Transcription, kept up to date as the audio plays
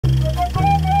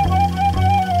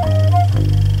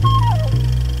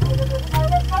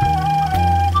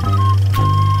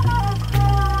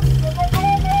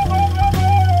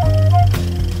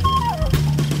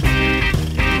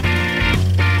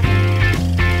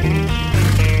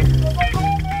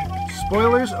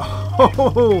spoilers?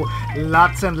 Oh,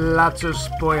 lots and lots of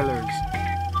spoilers.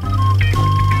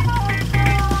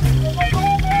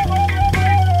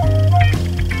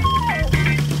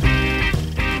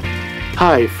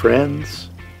 Hi, friends.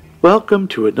 Welcome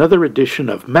to another edition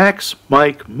of Max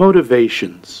Mike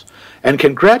Motivations, and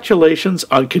congratulations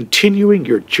on continuing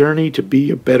your journey to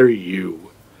be a better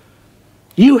you.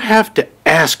 You have to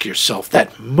ask yourself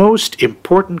that most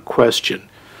important question.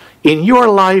 In your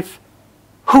life,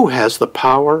 who has the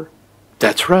power?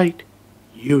 That's right,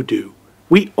 you do.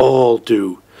 We all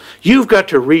do. You've got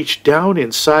to reach down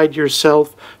inside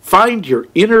yourself, find your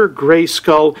inner gray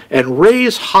skull, and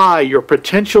raise high your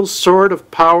potential sword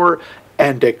of power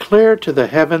and declare to the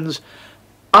heavens,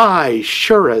 I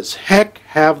sure as heck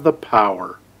have the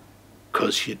power.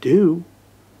 'Cause you do.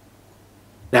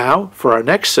 Now, for our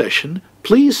next session,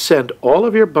 please send all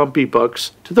of your bumpy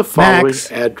bucks to the following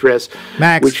address,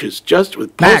 which is just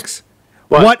with Max,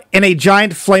 what in a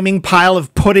giant flaming pile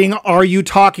of pudding are you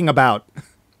talking about?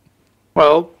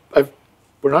 Well,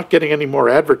 we're not getting any more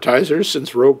advertisers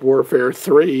since Rogue Warfare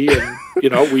 3,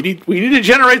 and we need to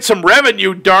generate some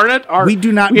revenue. Darn it! We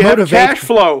do not we motivate have cash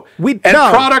flow and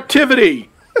productivity.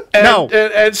 And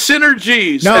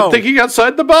synergies and thinking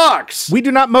outside the box. We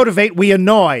do not motivate, we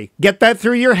annoy. Get that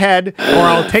through your head, or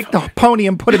I'll take the pony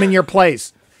and put him in your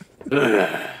place.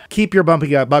 Keep your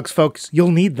bumpy bucks, folks.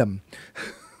 You'll need them.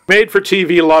 Made for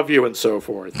TV, love you, and so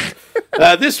forth.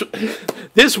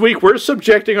 This week, we're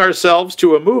subjecting ourselves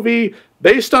to a movie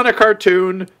based on a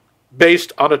cartoon,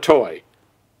 based on a toy.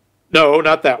 No,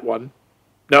 not that one.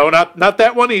 No, not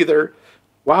that one either.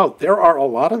 Wow, there are a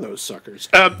lot of those suckers.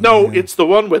 No, it's the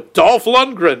one with Dolph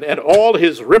Lundgren and all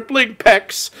his rippling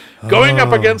pecs going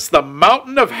up against the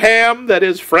mountain of ham that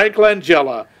is Frank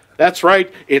Langella. That's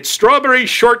right, it's Strawberry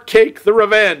Shortcake, The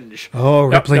Revenge. Oh,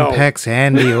 rippling pecs,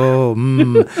 Andy,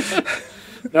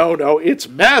 No, it's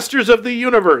Masters of the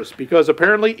Universe, because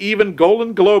apparently even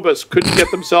Golan-Globus couldn't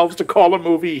get themselves to call a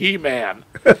movie He-Man.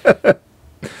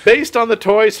 Based on the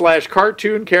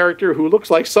toy/cartoon character who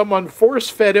looks like someone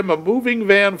force-fed him a moving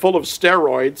van full of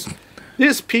steroids,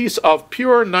 this piece of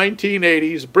pure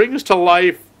 1980s brings to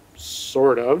life,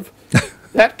 sort of,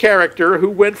 that character who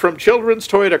went from children's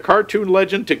toy to cartoon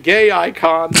legend to gay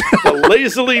icon, the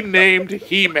lazily named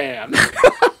He-Man.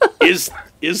 Is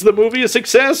the movie a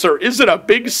success, or is it a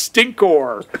big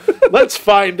stinkor? Let's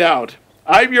find out.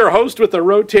 I'm your host with the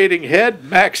rotating head,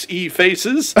 Max E.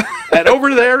 Faces, and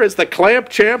over there is the clamp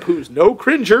champ who's no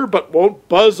cringer but won't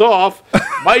buzz off,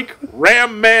 Mike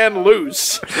Ram Man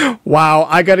Loose. Wow,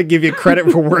 I got to give you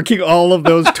credit for working all of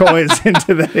those toys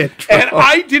into that intro. And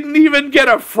I didn't even get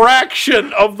a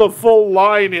fraction of the full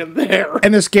line in there.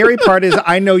 And the scary part is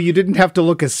I know you didn't have to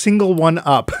look a single one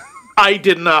up. I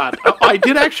did not. I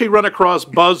did actually run across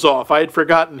Buzz Off. I had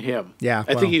forgotten him. Yeah,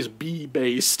 I think he's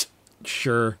bee-based.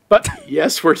 Sure. But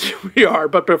yes, we are.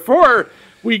 But before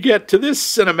we get to this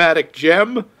cinematic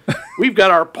gem, we've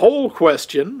got our poll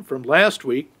question from last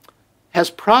week. Has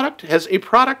a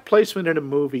product placement in a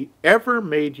movie ever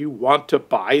made you want to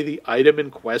buy the item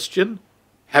in question?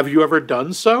 Have you ever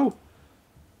done so?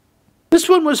 This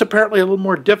one was apparently a little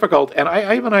more difficult, and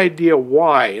I have an idea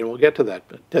why, and we'll get to that.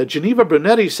 But Geneva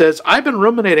Brunetti says, I've been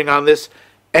ruminating on this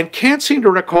and can't seem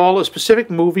to recall a specific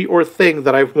movie or thing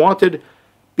that I've wanted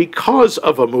because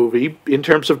of a movie in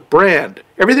terms of brand.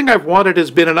 Everything I've wanted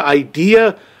has been an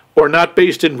idea or not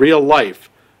based in real life.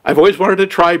 I've always wanted to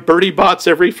try Bertie Bott's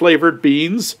every flavored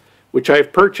beans, which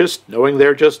I've purchased, knowing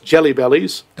they're just Jelly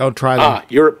Bellies. Don't try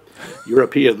them.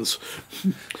 Europeans.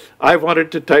 I've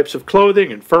wanted to types of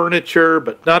clothing and furniture,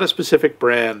 but not a specific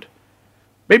brand.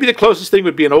 Maybe the closest thing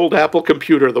would be an old Apple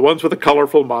computer, the ones with the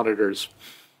colorful monitors.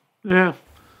 Yeah.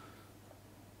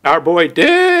 Our boy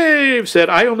Dave said,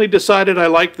 I only decided I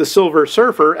liked the Silver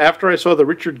Surfer after I saw the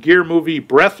Richard Gere movie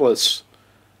Breathless.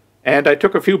 And I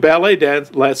took a few ballet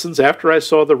dance lessons after I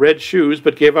saw the Red Shoes,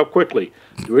 but gave up quickly.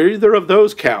 Do either of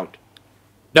those count?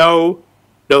 No,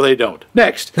 they don't.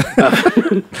 Next.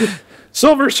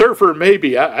 Silver Surfer,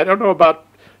 maybe. I don't know about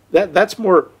that. That's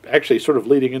more actually sort of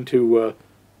leading into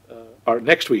our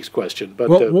next week's question. But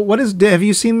what is? Have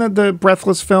you seen the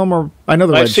Breathless film? Or I know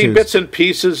the Red Shoes. I've seen bits and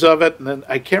pieces of it, and then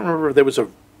I can't remember if there was a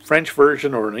French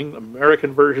version or an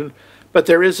American version. But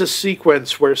there is a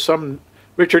sequence where some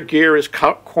Richard Gere is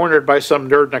cornered by some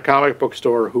nerd in a comic book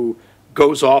store who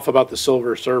goes off about the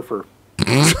Silver Surfer.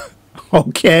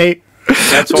 Okay.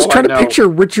 That's just trying to picture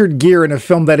Richard Gere in a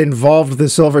film that involved the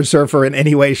Silver Surfer in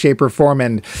any way, shape, or form,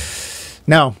 and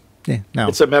no.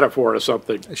 It's a metaphor or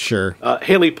something. Sure.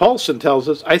 Haley Paulson tells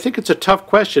us, I think it's a tough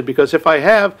question because if I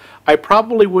have, I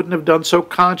probably wouldn't have done so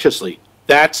consciously.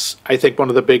 That's, I think, one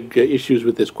of the big issues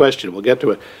with this question. We'll get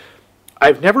to it.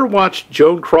 I've never watched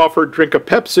Joan Crawford drink a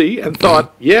Pepsi and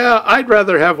thought, yeah, I'd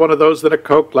rather have one of those than a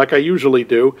Coke like I usually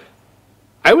do.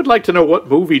 I would like to know what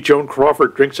movie Joan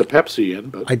Crawford drinks a Pepsi in,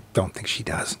 but I don't think she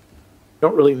does.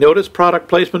 Don't really notice product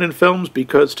placement in films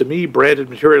because to me, branded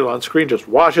material on screen just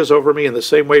washes over me in the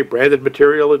same way branded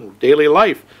material in daily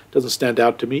life doesn't stand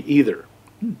out to me either.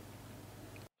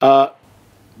 Matt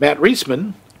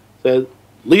Reisman says,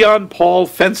 Leon Paul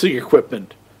fencing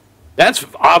equipment. That's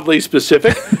oddly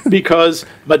specific because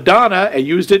Madonna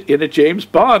used it in a James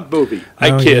Bond movie.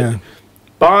 I kid. Yeah.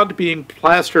 Bond being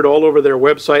plastered all over their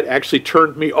website actually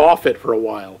turned me off it for a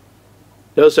while.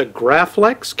 Does a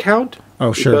Graflex count?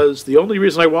 Oh, sure. Because the only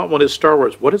reason I want one is Star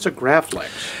Wars. What is a Graflex?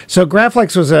 So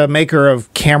Graflex was a maker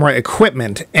of camera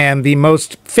equipment, and the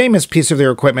most famous piece of their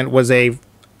equipment was a...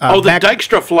 the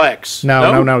Dykstra Flex.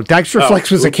 No. Dykstra Flex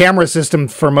was a camera system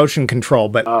for motion control,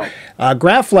 but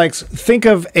Graflex, think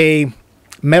of a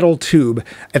metal tube,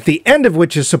 at the end of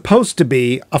which is supposed to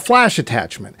be a flash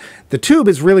attachment. The tube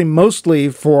is really mostly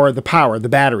for the power, the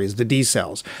batteries, the D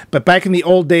cells. But back in the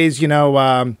old days, you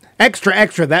know,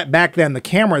 extra, that back then the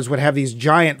cameras would have these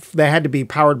giant, they had to be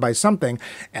powered by something,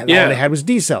 and all they had was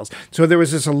D cells. So there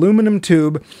was this aluminum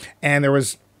tube, and there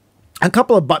was a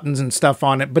couple of buttons and stuff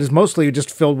on it, but it's mostly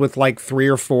just filled with like 3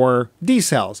 or 4 D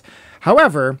cells.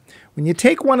 However, when you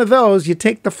take one of those, you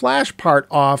take the flash part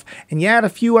off, and you add a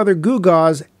few other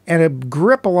gewgaws and a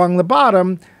grip along the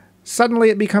bottom, suddenly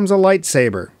it becomes a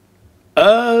lightsaber.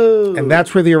 Oh. And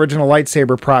that's where the original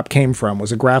lightsaber prop came from,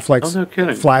 was a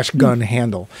Graflex flash gun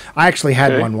handle. I actually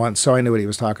had one once, so I knew what he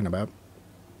was talking about.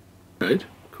 Right,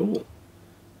 cool.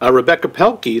 Rebecca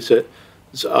Pelkey said,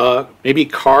 maybe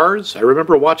cars. I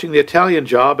remember watching The Italian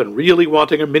Job and really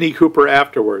wanting a Mini Cooper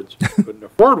afterwards. Couldn't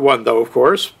afford one, though, of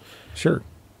course. Sure.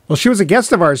 Well, she was a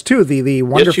guest of ours, too, the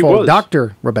wonderful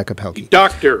Dr. Rebecca Pelkey.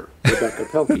 Dr. Rebecca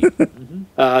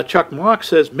Pelkey. Chuck Mock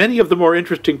says, many of the more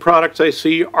interesting products I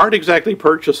see aren't exactly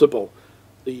purchasable.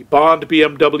 The Bond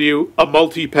BMW, a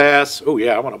multi-pass. Oh,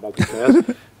 yeah, I want a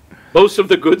multi-pass. Most of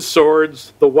the good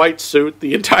swords, the white suit,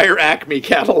 the entire Acme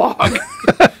catalog.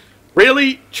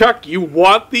 Really, Chuck, you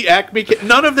want the Acme?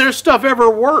 None of their stuff ever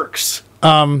works.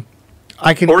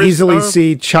 I can easily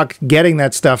see Chuck getting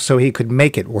that stuff so he could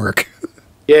make it work.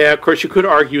 Yeah, of course, you could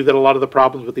argue that a lot of the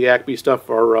problems with the Acme stuff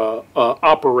are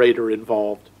operator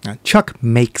involved. Chuck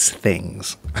makes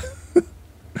things.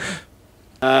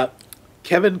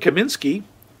 Kevin Kaminsky,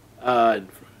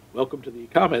 welcome to the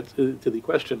comments, to the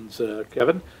questions,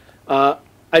 Kevin.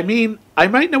 I mean, I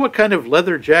might know what kind of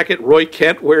leather jacket Roy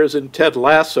Kent wears in Ted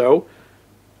Lasso.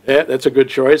 Yeah, that's a good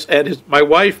choice. And my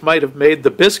wife might have made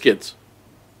the biscuits.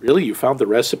 Really? You found the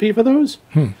recipe for those?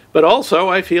 But also,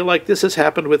 I feel like this has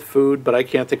happened with food, but I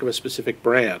can't think of a specific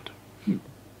brand.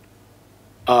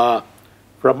 From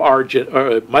our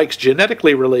Mike's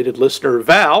genetically related listener,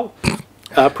 Val,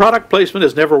 product placement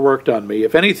has never worked on me.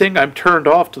 If anything, I'm turned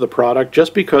off to the product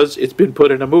just because it's been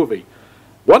put in a movie.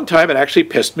 One time, it actually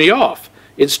pissed me off.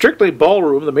 In Strictly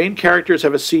Ballroom, the main characters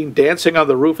have a scene dancing on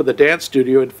the roof of the dance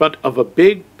studio in front of a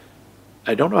big,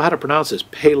 I don't know how to pronounce this,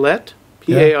 paillette?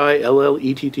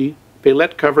 P-A-I-L-L-E-T-T.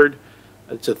 Paillette covered.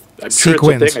 I'm sure it's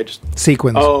a thing.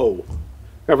 Sequins. Oh.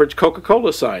 Covered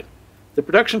Coca-Cola sign. The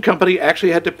production company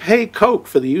actually had to pay Coke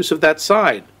for the use of that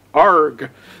sign. Arg.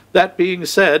 That being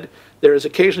said, there has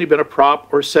occasionally been a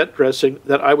prop or set dressing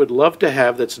that I would love to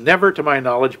have that's never, to my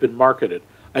knowledge, been marketed.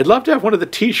 I'd love to have one of the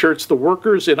T-shirts the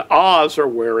workers in Oz are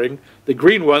wearing, the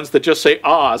green ones that just say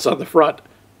Oz on the front.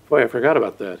 Boy, I forgot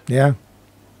about that. Yeah.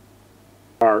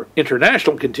 Our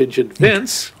international contingent,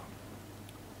 Vince.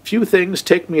 Few things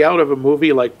take me out of a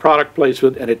movie like product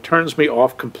placement, and it turns me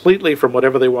off completely from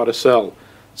whatever they want to sell.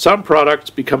 Some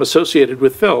products become associated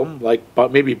with film, like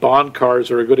maybe Bond cars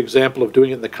are a good example of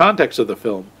doing it in the context of the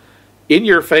film. In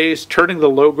your face, turning the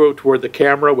logo toward the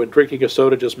camera when drinking a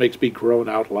soda just makes me groan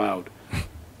out loud.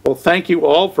 Well, thank you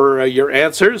all for your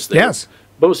answers. They're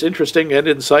most interesting and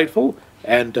insightful.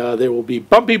 And there will be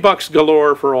bumpy bucks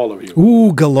galore for all of you.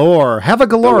 Ooh, galore. Have a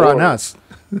galore on us.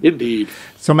 Indeed.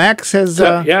 So Max,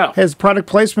 has product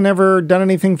placement ever done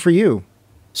anything for you?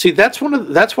 See, that's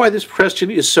why this question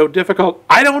is so difficult.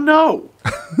 I don't know.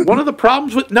 One of the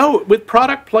problems with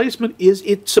product placement is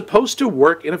it's supposed to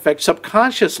work, in effect,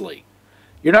 subconsciously.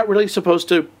 You're not really supposed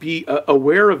to be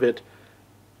aware of it.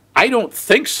 I don't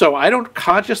think so. I don't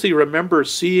consciously remember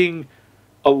seeing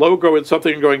a logo in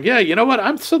something and going, yeah, you know what?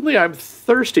 I'm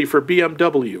thirsty for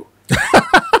BMW.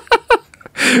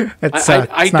 That's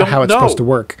not how it's supposed to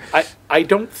work. I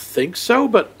don't think so,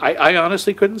 but I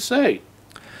honestly couldn't say.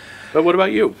 But what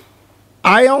about you?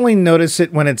 I only notice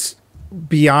it when it's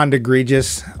beyond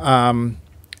egregious. And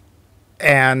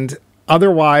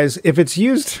otherwise, if it's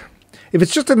used, If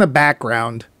it's just in the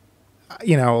background,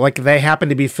 you know, like they happen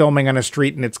to be filming on a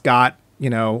street and it's got, you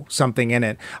know, something in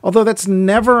it. Although that's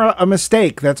never a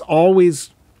mistake. That's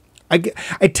always,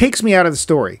 it takes me out of the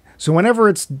story. So whenever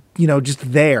it's, you know,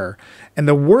 just there. And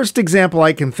the worst example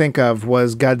I can think of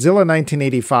was Godzilla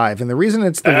 1985. And the reason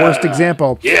it's the worst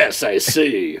example. Yes, I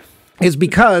see. Is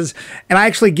because, and I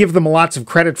actually give them lots of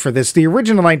credit for this, the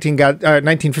original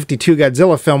 1952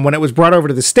 Godzilla film, when it was brought over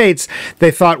to the States, they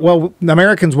thought, well,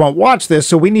 Americans won't watch this,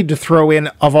 so we need to throw in,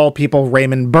 of all people,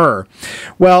 Raymond Burr.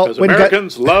 Well, because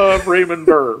Americans love Raymond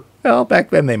Burr. Well, back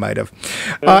then they might have.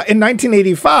 In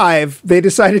 1985, they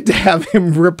decided to have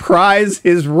him reprise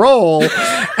his role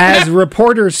as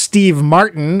reporter Steve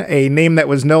Martin, a name that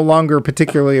was no longer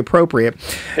particularly appropriate.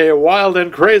 A wild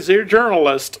and crazy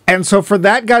journalist. And so for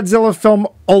that Godzilla film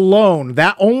alone,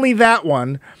 only that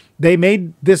one, they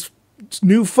made this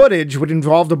new footage, which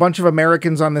involved a bunch of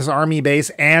Americans on this army base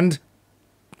and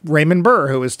Raymond Burr,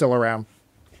 who is still around.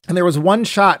 And there was one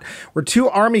shot where two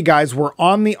army guys were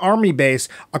on the army base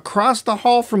across the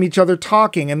hall from each other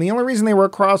talking. And the only reason they were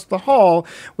across the hall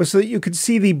was so that you could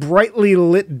see the brightly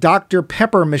lit Dr.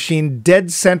 Pepper machine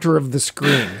dead center of the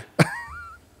screen.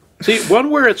 See,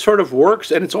 one where it sort of works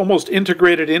and it's almost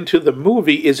integrated into the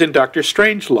movie is in Dr.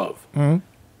 Strangelove. Mm-hmm.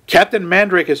 Captain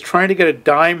Mandrake is trying to get a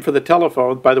dime for the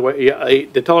telephone, by the way,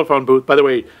 the telephone booth, by the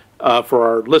way, for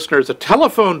our listeners, a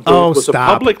telephone booth was a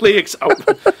publicly...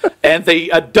 and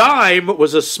a dime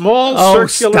was a small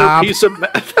circular piece of...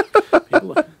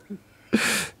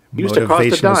 used to cost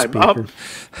a dime.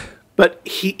 But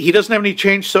he doesn't have any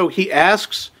change, so he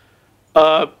asks,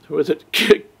 who is it,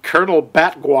 Colonel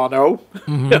Batguano,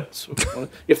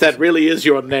 if that really is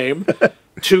your name,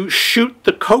 to shoot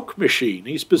the Coke machine.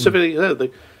 He specifically said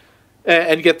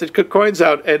and get the coins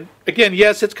out. And again,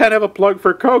 yes, it's kind of a plug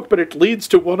for Coke, but it leads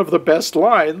to one of the best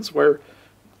lines where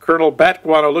Colonel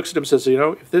Batguano looks at him and says, you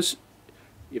know,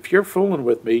 if you're fooling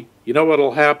with me, you know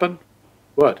what'll happen?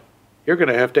 What? You're going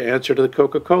to have to answer to the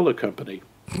Coca-Cola company.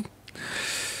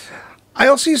 I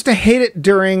also used to hate it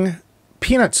during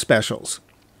Peanut specials,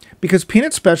 because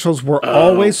Peanut specials were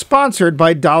always sponsored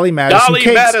by Dolly Madison Dolly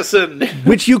cakes, Madison!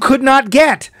 Which you could not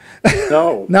get.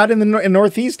 No. Not in the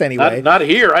Northeast anyway. Not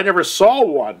here. I never saw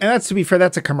one. And that's, to be fair,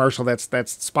 that's a commercial. That's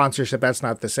sponsorship. That's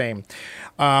not the same.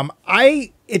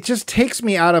 It just takes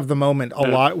me out of the moment a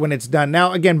lot when it's done.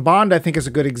 Now, again, Bond, I think, is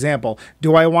a good example.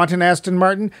 Do I want an Aston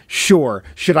Martin? Sure.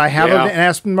 Should I have an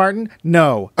Aston Martin?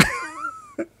 No.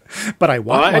 But I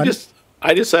want one.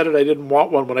 I decided I didn't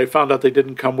want one when I found out they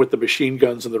didn't come with the machine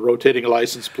guns and the rotating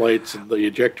license plates and the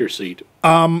ejector seat.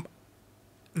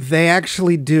 They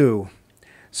actually do.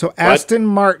 So Aston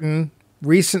Martin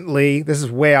recently, this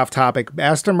is way off topic,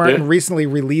 Aston Martin recently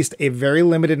released a very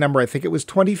limited number, I think it was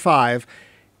 25,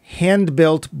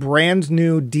 hand-built brand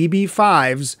new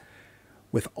DB5s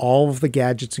with all of the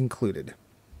gadgets included.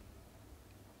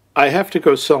 I have to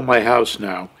go sell my house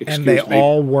now. Excuse me. And they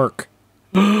all work.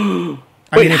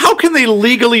 Wait, how can they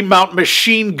legally mount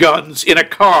machine guns in a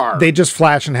car? They just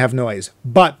flash and have noise.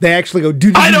 But they actually go...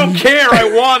 I don't care. I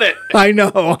want it. I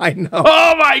know.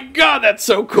 Oh, my God. That's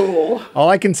so cool. All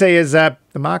I can say is the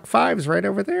Mach 5's right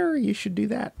over there. You should do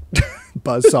that.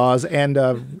 Buzzsaws. And,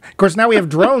 of course, now we have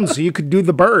drones, so you could do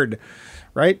the bird,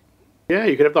 right? Yeah,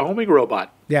 you could have the homing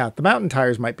robot. Yeah, the mountain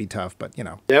tires might be tough, but, you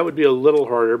know. That would be a little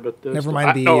harder, but... Never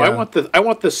mind I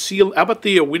want the seal... How about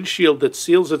the windshield that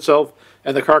seals itself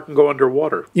and the car can go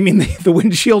underwater? You mean the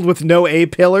windshield with no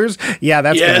A-pillars? Yeah,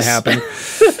 that's going to happen.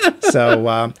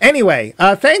 So, anyway,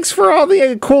 thanks for all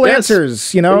the cool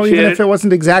answers. You know, even if it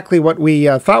wasn't exactly what we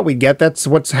thought we'd get, that's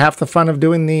what's half the fun of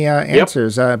doing the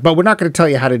answers. But we're not going to tell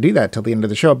you how to do that till the end of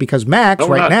the show, because Max,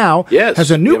 now,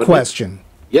 has a new question.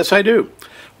 Yes, I do.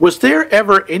 Was there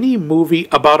ever any movie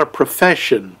about a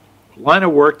profession, line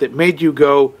of work, that made you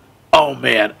go, oh,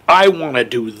 man, I want to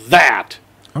do that?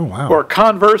 Oh, wow. Or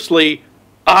conversely,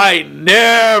 I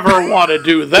never want to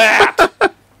do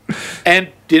that. And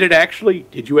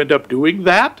did you end up doing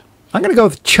that? I'm going to go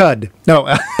with Chud. No.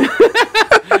 I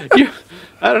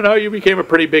don't know, you became a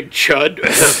pretty big chud.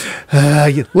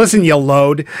 Listen, you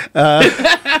load.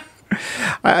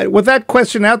 With that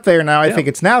question out there now, I think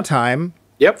it's now time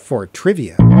for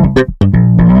trivia.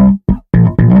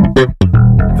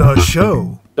 The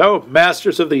show. So,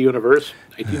 Masters of the Universe,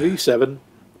 1987.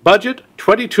 Budget,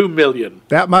 $22 million.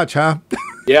 That much, huh?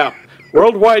 Yeah.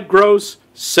 Worldwide gross,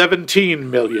 $17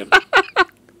 million.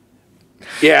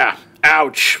 Yeah.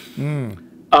 Ouch.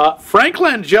 Frank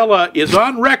Langella is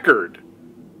on record,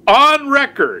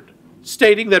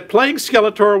 stating that playing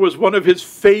Skeletor was one of his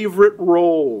favorite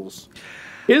roles.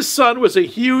 His son was a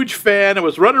huge fan and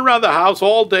was running around the house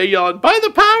all day yelling, "By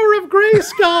the power of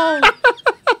Grayskull!"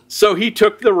 So he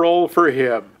took the role for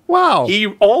him. Wow. He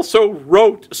also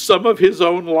wrote some of his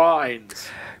own lines.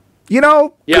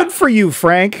 Good for you,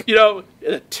 Frank.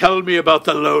 Tell me about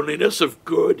the loneliness of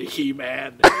good,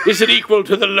 He-Man. Is it equal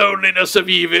to the loneliness of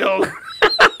evil?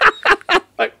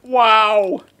 Like,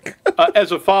 wow.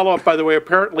 As a follow-up, by the way,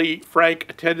 apparently Frank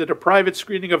attended a private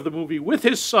screening of the movie with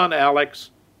his son,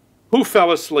 Alex, who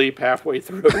fell asleep halfway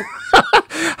through.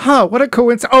 What a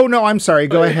coincidence. Oh, no, I'm sorry.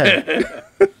 Go ahead.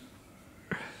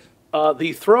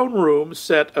 The throne room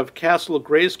set of Castle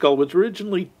Grayskull was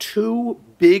originally 2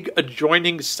 big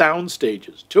adjoining sound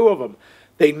stages. 2 of them.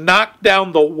 They knocked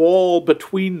down the wall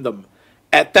between them.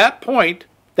 At that point,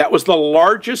 that was the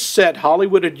largest set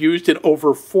Hollywood had used in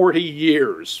over 40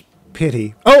 years.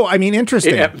 Pity. Oh, I mean,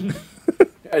 interesting.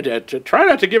 Yeah. Try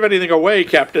not to give anything away,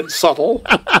 Captain Subtle.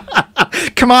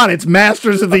 Come on, it's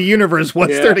Masters of the Universe.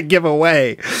 What's there to give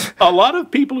away? A lot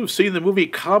of people who've seen the movie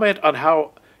comment on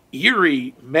how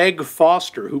eerie Meg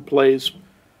Foster, who plays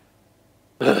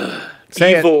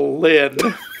Evil Lynn.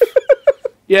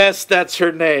 Yes, that's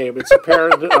her name. It's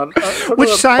apparent on which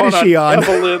side is she on?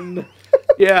 Evelyn.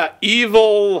 Yeah,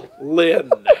 Evil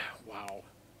Lynn. Wow.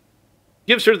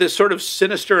 Gives her this sort of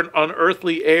sinister and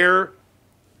unearthly air.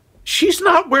 She's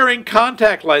not wearing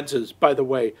contact lenses, by the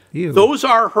way. Ew. Those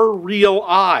are her real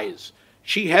eyes.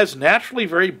 She has naturally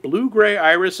very blue-gray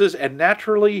irises and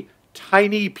naturally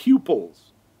tiny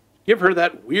pupils. Give her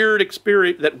that weird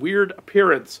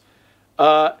appearance.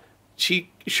 She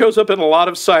shows up in a lot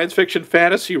of science fiction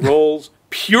fantasy roles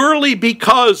purely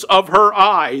because of her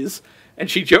eyes, and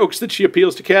she jokes that she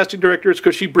appeals to casting directors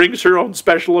because she brings her own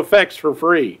special effects for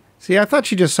free. See, I thought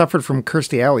she just suffered from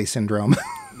Kirstie Alley syndrome.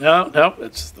 No,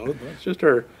 that's just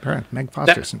her. Meg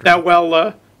Foster syndrome. Now,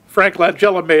 while Frank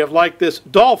Langella may have liked this,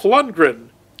 Dolph Lundgren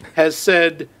has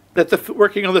said that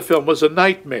working on the film was a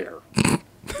nightmare.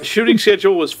 The shooting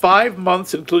schedule was 5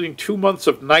 months, including 2 months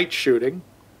of night shooting.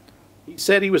 He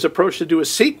said he was approached to do a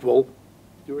sequel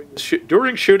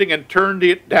during shooting and turned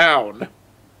it down.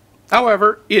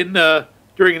 However,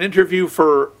 during an interview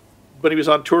when he was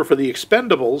on tour for The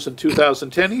Expendables in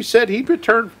 2010, he said he'd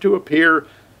return to appear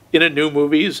in a new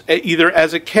movies, either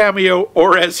as a cameo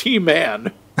or as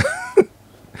He-Man.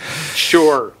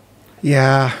 Sure.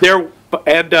 Yeah.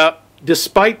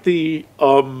 Despite the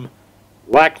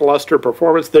lackluster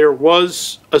performance, there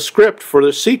was a script for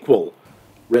the sequel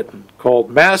written called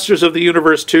Masters of the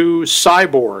Universe 2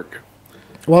 Cyborg.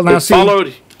 Well, now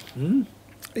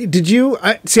did you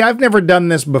see? I've never done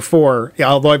this before,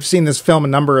 although I've seen this film a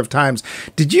number of times.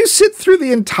 Did you sit through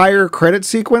the entire credit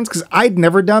sequence? Because I'd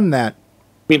never done that.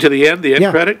 You mean to the end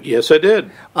credit? Yes, I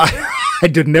did. I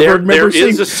did never remember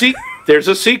seeing. There's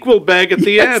a sequel bag at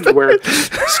the end where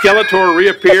Skeletor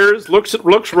reappears,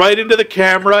 looks right into the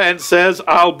camera, and says,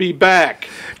 "I'll be back."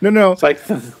 No. It's like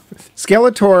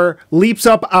Skeletor leaps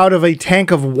up out of a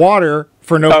tank of water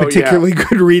for no particularly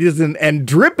good reason, and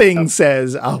dripping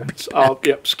says,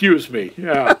 excuse me.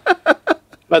 Yeah.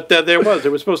 But it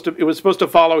was supposed to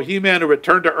follow He-Man, who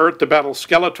returned to Earth to battle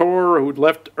Skeletor, who'd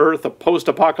left Earth a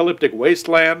post-apocalyptic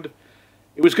wasteland.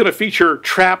 It was going to feature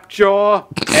Trapjaw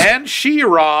and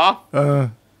She-Ra. And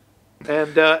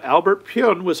Albert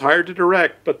Pyun was hired to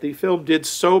direct, but the film did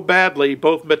so badly,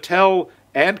 both Mattel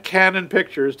and Canon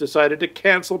Pictures decided to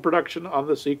cancel production on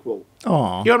the sequel.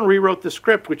 Aww. Pyun rewrote the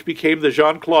script, which became the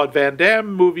Jean-Claude Van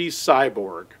Damme movie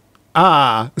Cyborg.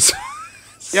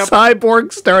 Yep.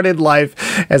 Cyborg started life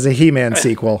as a He-Man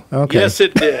sequel. Okay. Yes,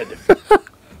 it did.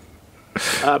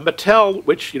 Mattel,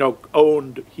 which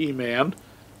owned He-Man,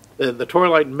 the toy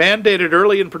line mandated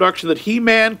early in production that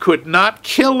He-Man could not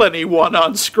kill anyone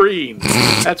on screen.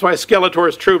 That's why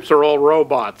Skeletor's troops are all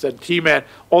robots, and He-Man,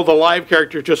 all the live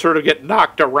characters just sort of get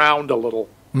knocked around a little.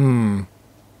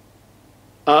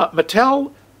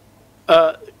 Mattel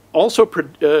also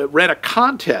ran a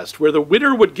contest where the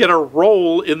winner would get a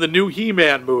role in the new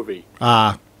He-Man movie.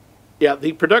 Yeah,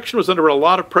 the production was under a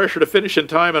lot of pressure to finish in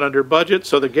time and under budget,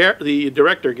 so the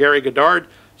director, Gary Goddard,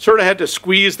 sort of had to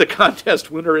squeeze the contest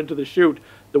winner into the shoot.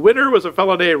 The winner was a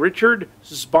fellow named Richard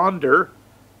Sponder,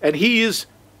 and he's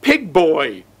Pig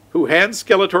Boy, who hands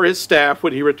Skeletor his staff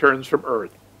when he returns from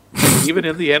Earth. Even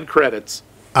in the end credits.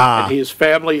 And his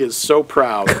family is so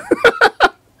proud.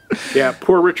 Yeah,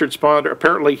 poor Richard Sponder.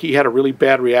 Apparently he had a really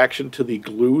bad reaction to the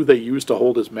glue they used to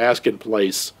hold his mask in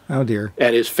place. Oh, dear.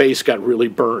 And his face got really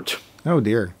burnt. Oh,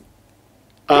 dear.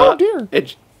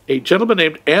 A gentleman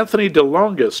named Anthony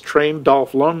DeLongis trained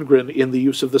Dolph Lundgren in the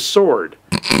use of the sword.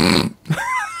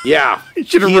 Yeah. He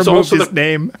should have removed his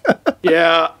name.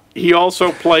 Yeah. He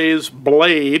also plays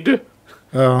Blade,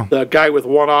 the guy with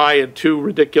one eye and 2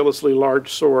 ridiculously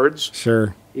large swords.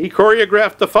 Sure. He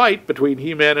choreographed the fight between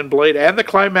He-Man and Blade and the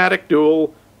climatic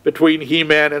duel between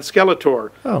He-Man and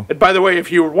Skeletor. Oh. And by the way,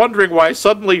 if you were wondering why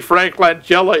suddenly Frank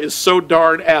Langella is so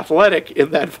darn athletic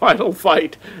in that final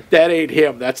fight, that ain't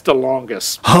him. That's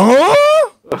DeLongis. Huh?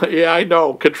 Yeah, I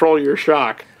know. Control your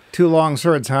shock. Two long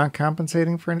swords, huh?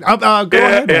 Compensating for anything? Go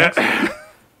ahead.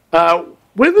 Yeah.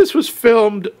 When this was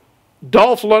filmed,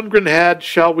 Dolph Lundgren had,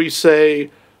 shall we say,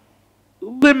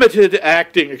 limited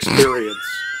acting experience.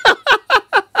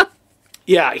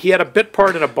 Yeah, he had a bit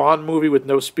part in a Bond movie with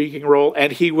no speaking role,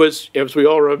 and he was, as we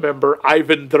all remember,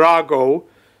 Ivan Drago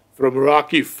from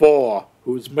Rocky IV,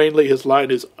 whose mainly his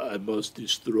line is, "I must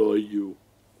destroy you."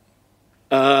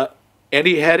 And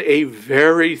he had a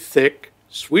very thick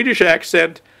Swedish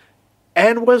accent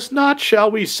and was not,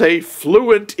 shall we say,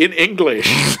 fluent in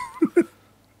English.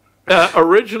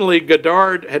 Originally,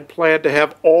 Godard had planned to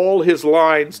have all his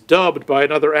lines dubbed by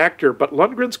another actor, but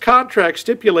Lundgren's contract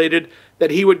stipulated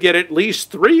that he would get at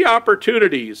least 3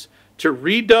 opportunities to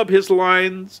redub his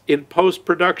lines in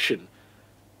post-production.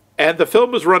 And the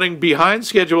film was running behind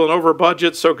schedule and over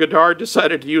budget, so Godard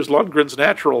decided to use Lundgren's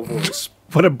natural voice.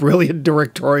 What a brilliant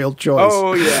directorial choice.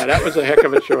 Oh, yeah, that was a heck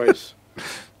of a choice.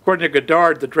 According to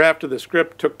Godard, the draft of the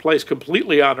script took place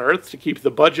completely on Earth to keep the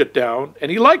budget down,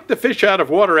 and he liked the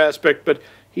fish-out-of-water aspect, but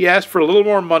he asked for a little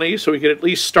more money so he could at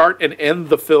least start and end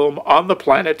the film on the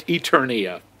planet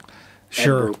Eternia.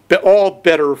 Sure. And we're all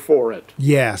better for it.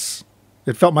 Yes.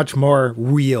 It felt much more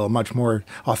real, much more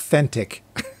authentic.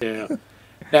 Yeah.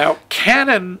 Now,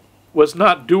 Canon was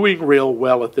not doing real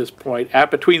well at this point.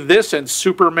 Between this and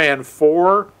Superman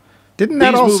 4... Didn't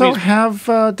that also have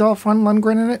Dolph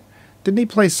Lundgren in it? Didn't he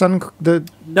play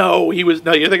No, he was.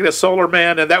 No, you're thinking of Solar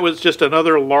Man, and that was just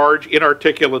another large,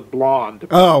 inarticulate blonde.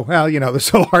 Oh, well, they're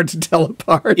so hard to tell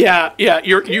apart. Yeah,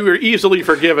 you were easily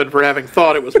forgiven for having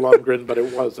thought it was Lundgren, but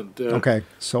it wasn't. Okay,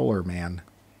 Solar Man.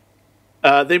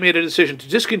 They made a decision to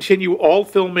discontinue all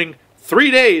filming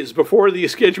 3 days before the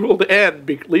scheduled end,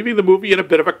 leaving the movie in a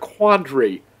bit of a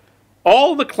quandary.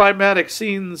 All the climatic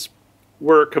scenes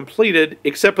were completed,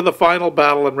 except for the final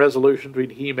battle and resolution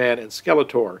between He-Man and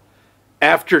Skeletor.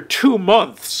 After 2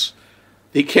 months,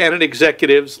 the Canon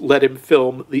executives let him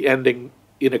film the ending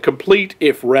in a complete,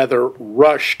 if rather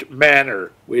rushed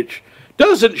manner, which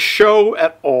doesn't show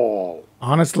at all.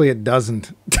 Honestly, it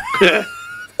doesn't.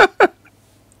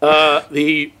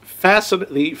 The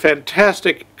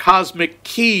fantastic cosmic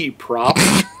key prop,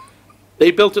 they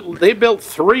built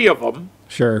 3 of them.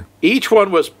 Sure. Each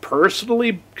one was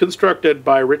personally constructed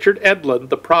by Richard Edlund,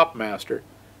 the prop master.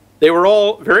 They were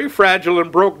all very fragile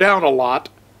and broke down a lot,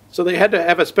 so they had to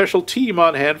have a special team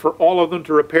on hand for all of them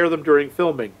to repair them during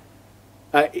filming.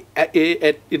 In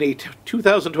a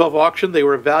 2012 auction, they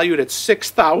were valued at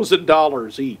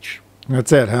 $6,000 each.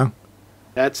 That's it, huh?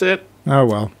 That's it. Oh,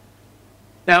 well.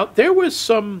 Now, there was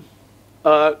some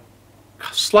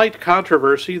slight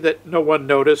controversy that no one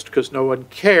noticed because no one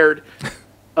cared,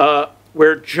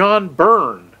 where John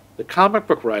Byrne, the comic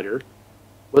book writer,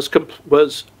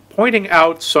 was pointing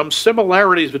out some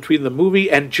similarities between the movie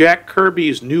and Jack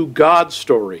Kirby's New God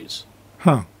stories.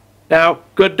 Huh. Now,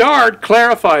 Godard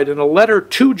clarified in a letter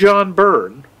to John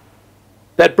Byrne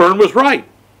that Byrne was right,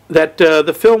 that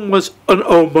the film was an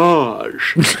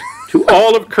homage to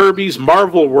all of Kirby's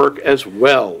Marvel work as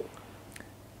well.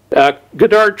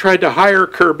 Godard tried to hire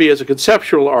Kirby as a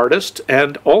conceptual artist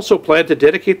and also planned to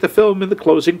dedicate the film in the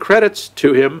closing credits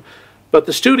to him, but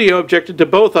the studio objected to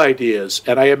both ideas,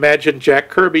 and I imagine Jack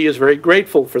Kirby is very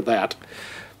grateful for that.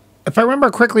 If I remember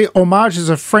correctly, homage is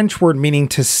a French word meaning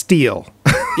to steal.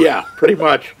 Yeah, pretty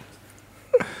much.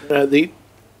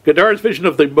 Godard's vision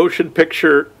of the motion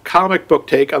picture comic book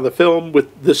take on the film,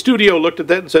 with the studio looked at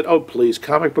that and said, "Oh, please,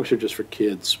 comic books are just for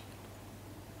kids."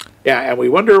 Yeah, and we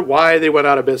wonder why they went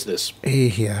out of business.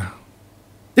 Yeah.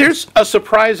 There's a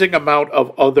surprising amount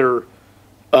of other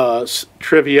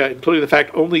trivia, including the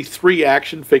fact only 3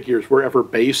 action figures were ever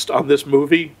based on this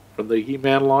movie from the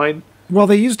He-Man line. Well,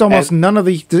 they used almost none of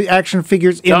the action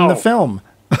figures in the film.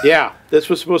 Yeah, this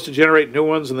was supposed to generate new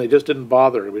ones, and they just didn't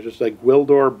bother. It was just like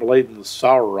Wildor, Blade, and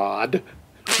Saurod.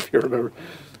 If you remember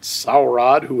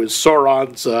Saurod, who is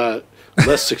Sauron's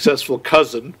less successful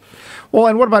cousin. Well,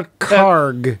 and what about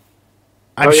Karg?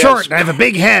 I'm short and I have a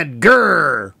big head.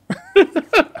 Grr!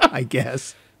 I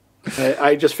guess.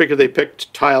 I just figured they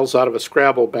picked tiles out of a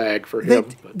Scrabble bag for him.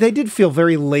 They did feel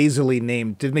very lazily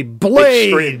named, didn't they?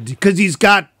 Blade, because he's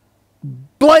got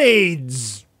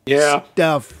blades. Yeah.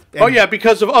 Stuff. Oh yeah,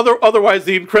 because of otherwise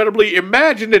the incredibly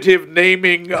imaginative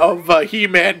naming of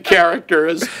He-Man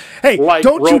characters. Hey, like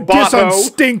don't Roboto, you diss on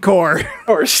Stinkor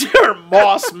or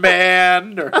Moss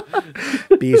Man or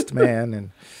Beast Man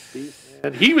and. Beast Man.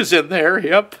 And he was in there,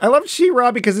 yep. I love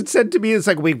She-Ra because it said to me, it's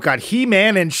like, we've got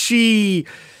He-Man and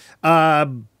Ra.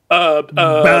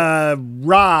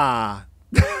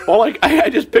 Well, I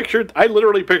just pictured, I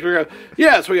literally pictured,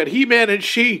 so we got He-Man and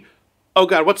She. Oh,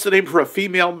 God, what's the name for a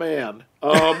female man?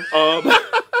 Well,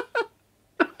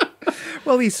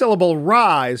 the syllable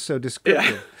Ra is so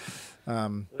descriptive.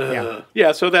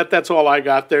 So that's all I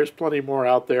got. There's plenty more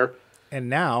out there. And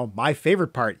now, my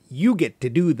favorite part, you get to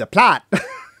do the plot.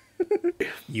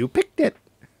 You picked it.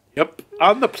 Yep.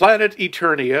 On the planet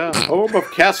Eternia, home of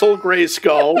Castle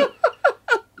Grayskull.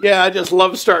 I just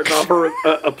love starting off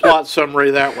a plot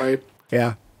summary that way.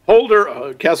 Yeah.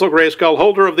 Castle Grayskull,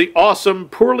 holder of the awesome,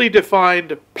 poorly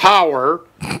defined power,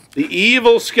 the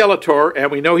evil Skeletor,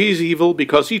 and we know he's evil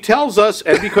because he tells us,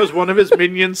 and because one of his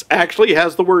minions actually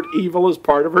has the word evil as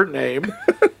part of her name,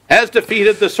 has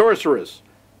defeated the sorceress.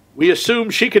 We assume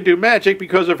she can do magic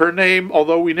because of her name,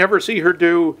 although we never see her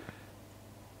do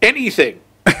anything.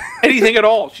 Anything at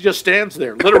all. She just stands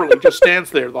there. Literally just stands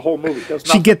there the whole movie. Does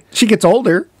nothing. She gets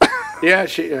older.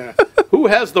 Who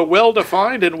has the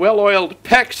well-defined and well-oiled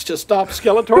pecs to stop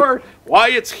Skeletor? Why,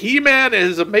 it's He-Man and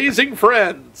his amazing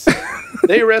friends.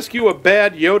 They rescue a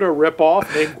bad Yoda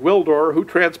ripoff named Gwildor, who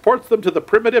transports them to the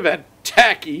primitive and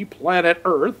tacky planet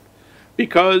Earth,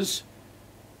 because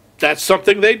that's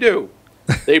something they do.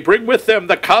 They bring with them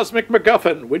the cosmic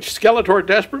MacGuffin, which Skeletor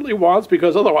desperately wants,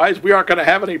 because otherwise we aren't going to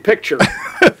have any picture.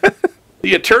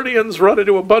 The Eternians run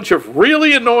into a bunch of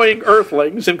really annoying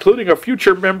Earthlings, including a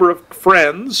future member of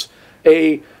Friends,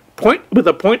 with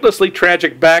a pointlessly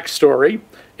tragic backstory,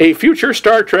 a future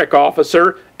Star Trek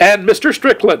officer, and Mr.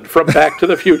 Strickland from Back to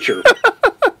the Future.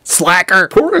 Slacker.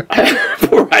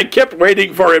 I kept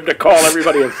waiting for him to call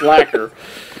everybody a slacker.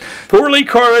 Poorly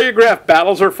choreographed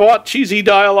battles are fought, cheesy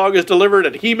dialogue is delivered,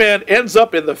 and He-Man ends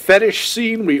up in the fetish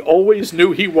scene we always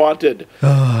knew he wanted.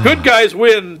 Good guys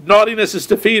win, naughtiness is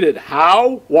defeated.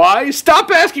 How? Why? Stop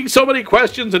asking so many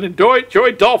questions and enjoy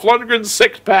Dolph Lundgren's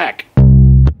six-pack.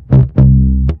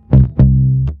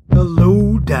 The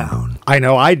lowdown. I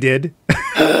know I did.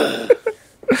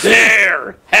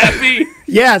 There! Happy?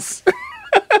 Yes.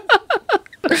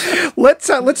 Let's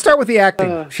start with the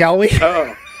acting, shall we?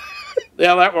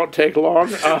 Yeah, that won't take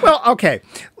long. Well, okay.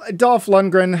 Dolph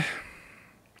Lundgren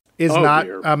is not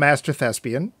a master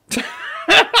thespian.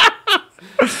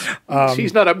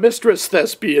 He's not a mistress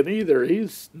thespian either.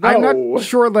 I'm not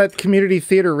sure that community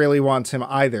theater really wants him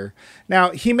either.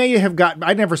 Now, he may have got...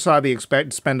 I never saw the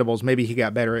Expendables. Maybe he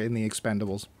got better in the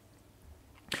Expendables.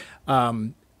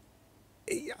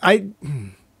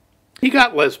 He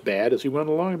got less bad as he went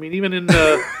along. I mean, even in...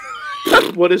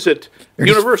 what is it?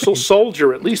 Universal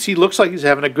Soldier. At least he looks like he's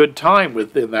having a good time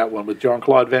in that one with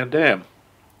Jean-Claude Van Damme.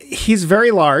 He's very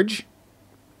large.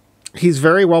 He's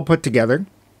very well put together.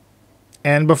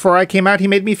 And before I came out, he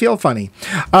made me feel funny.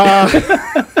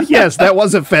 Yes, that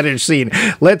was a fetish scene.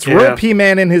 Let's rope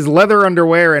He-Man in his leather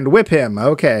underwear and whip him.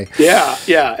 Okay. Yeah.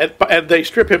 And they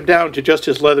strip him down to just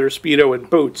his leather Speedo and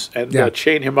boots and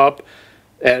chain him up,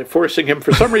 and forcing him,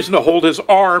 for some reason, to hold his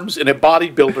arms in a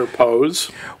bodybuilder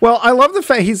pose. Well, I love the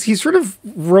fact he's sort of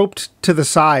roped to the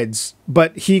sides,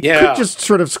 but he could just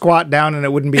sort of squat down and it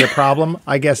wouldn't be a problem,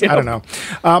 I guess. I don't know.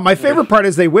 My favorite part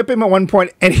is they whip him at one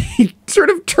point, and he sort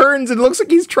of turns and it looks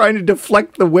like he's trying to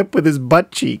deflect the whip with his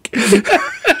butt cheek.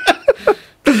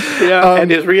 And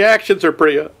his reactions are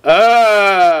pretty... and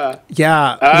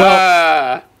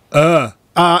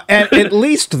at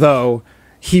least, though...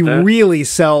 He really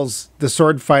sells the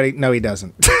sword fighting. No, he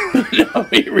doesn't. No,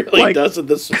 he really doesn't.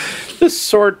 The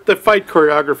fight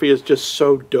choreography is just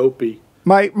so dopey.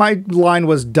 My line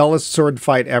was dullest sword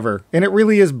fight ever, and it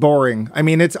really is boring. I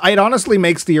mean, it honestly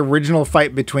makes the original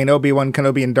fight between Obi-Wan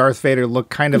Kenobi and Darth Vader look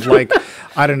kind of like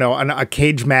I don't know, a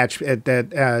cage match at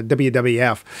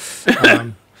WWF.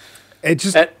 It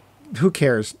just who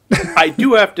cares? I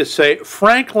do have to say,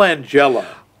 Frank Langella.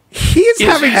 He's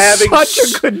having such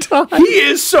a good time. He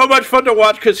is so much fun to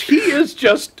watch because he is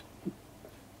just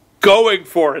going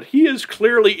for it. He is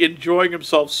clearly enjoying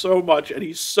himself so much, and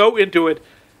he's so into it,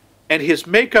 and his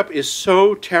makeup is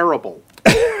so terrible.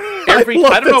 I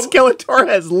don't know. Skeletor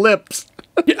has lips.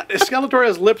 Yeah, Skeletor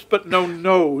has lips but no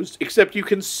nose, except you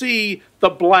can see the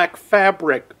black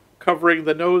fabric covering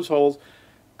the nose holes.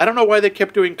 I don't know why they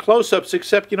kept doing close-ups,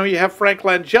 except, you have Frank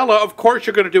Langella. Of course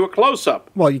you're going to do a close-up.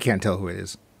 Well, you can't tell who it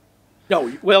is.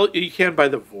 No, well, you can by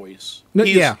the voice.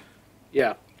 Yeah.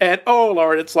 And, oh,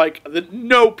 Lord, it's like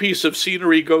no piece of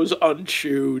scenery goes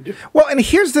unchewed. Well, and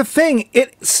here's the thing.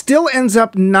 It still ends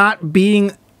up not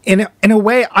being, in a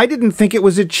way, I didn't think it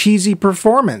was a cheesy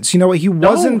performance. He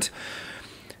wasn't...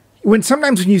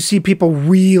 sometimes when you see people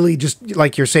really just,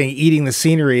 like you're saying, eating the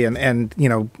scenery and you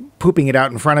know, pooping it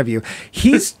out in front of you,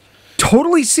 he's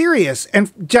totally serious.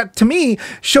 And to me,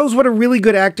 shows what a really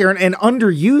good actor and an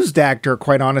underused actor,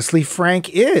 quite honestly, Frank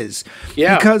is.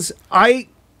 Yeah. Because I'd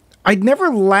never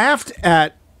laughed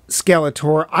at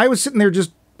Skeletor. I was sitting there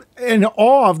just in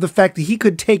awe of the fact that he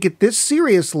could take it this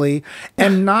seriously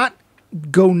and not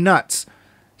go nuts.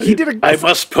 He did I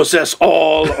must possess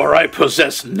all or I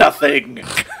possess nothing.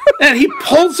 And he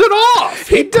pulls it off.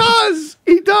 He does.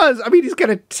 He does. I mean, he's got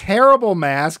a terrible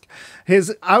mask.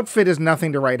 His outfit is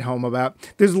nothing to write home about.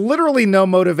 There's literally no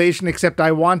motivation except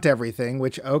I want everything,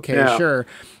 which, okay, sure.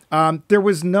 There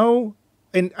was no...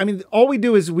 And I mean, all we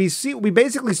do is we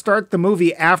basically start the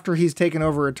movie after he's taken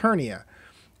over Eternia.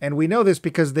 And we know this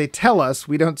because they tell us.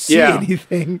 We don't see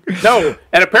anything. No,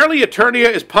 and apparently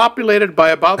Eternia is populated by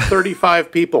about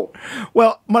 35 people.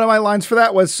 Well, one of my lines for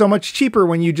that was so much cheaper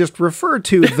when you just refer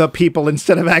to the people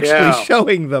instead of actually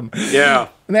showing them. Yeah.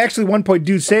 And they actually at one point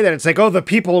do say that. It's like, oh, the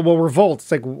people will revolt.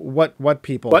 It's like, what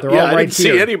people? But, They're all right I didn't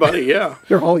here. see anybody, yeah.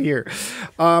 They're all here.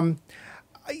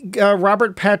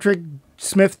 Robert Patrick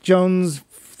Smith Jones,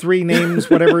 3 names,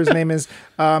 whatever his name is.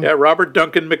 Robert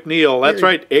Duncan McNeil. That's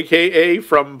right, a.k.a.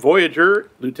 from Voyager,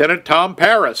 Lieutenant Tom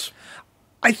Paris.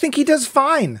 I think he does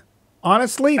fine.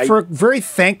 Honestly, for a very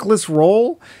thankless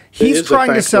role, he's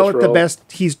trying to sell it the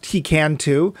best he can,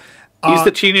 too. He's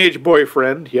the teenage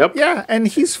boyfriend, yep. Yeah, and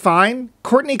he's fine.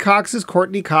 Courtney Cox is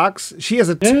Courtney Cox. She has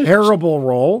a terrible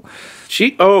role.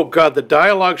 Oh, God, the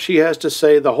dialogue she has to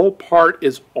say, the whole part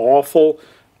is awful.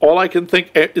 All I can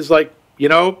think is like, you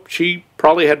know, she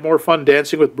probably had more fun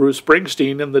dancing with Bruce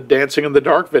Springsteen in the Dancing in the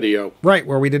Dark video. Right,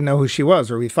 where we didn't know who she was,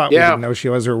 or we thought we didn't know who she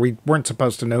was, or we weren't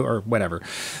supposed to know, or whatever.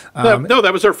 No,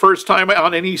 that was her first time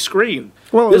on any screen.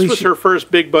 Well, this was her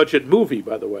first big-budget movie,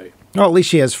 by the way. Well, at least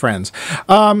she has friends.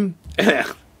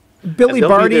 Billy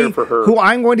Barty, who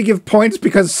I'm going to give points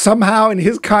because somehow in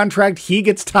his contract he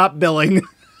gets top billing.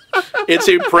 It's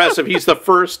impressive. He's the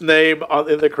first name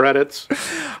in the credits.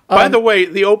 By the way,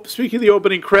 speaking of the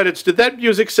opening credits, did that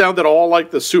music sound at all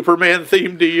like the Superman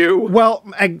theme to you? Well,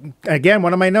 again,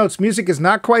 one of my notes, music is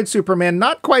not quite Superman,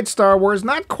 not quite Star Wars,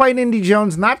 not quite Indy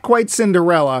Jones, not quite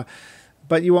Cinderella,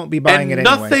 but you won't be buying it anyway.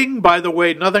 Nothing, by the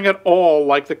way, nothing at all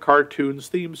like the cartoon's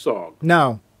theme song.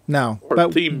 No. Or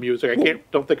theme music.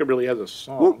 Don't think it really has a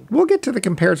song. We'll get to the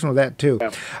comparison with that, too.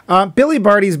 Yeah. Billy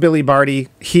Barty's Billy Barty.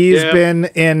 He's been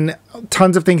in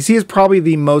tons of things. He is probably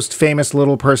the most famous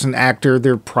little person actor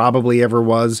there probably ever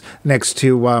was, next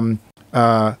to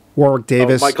Warwick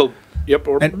Davis.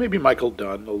 Maybe Michael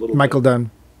Dunn a little Michael bit.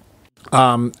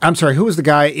 Dunn. I'm sorry, who was the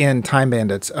guy in Time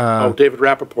Bandits? David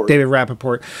Rappaport. David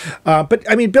Rappaport. But,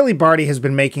 I mean, Billy Barty has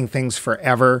been making things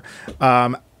forever.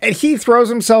 And he throws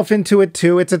himself into it,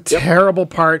 too. It's a terrible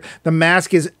part. The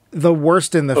mask is the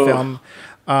worst in the film.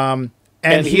 And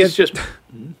he's just...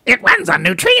 It runs on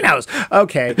neutrinos.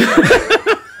 Okay.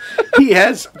 He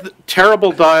has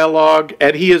terrible dialogue,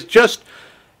 and he is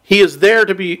there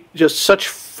to be just such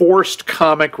forced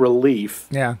comic relief.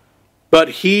 Yeah. But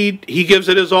he gives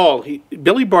it his all.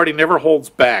 Billy Barty never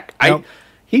holds back. Nope.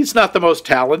 He's not the most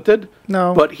talented,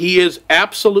 but he is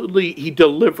absolutely, he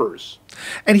delivers.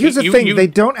 And here's the thing, they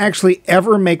don't actually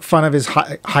ever make fun of his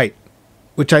height,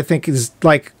 which I think is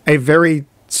like a very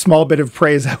small bit of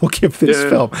praise I will give this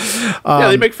film.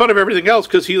 They make fun of everything else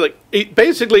because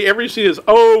basically every scene is,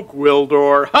 oh,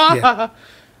 Gwildor, ha ha ha.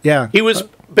 Yeah. He was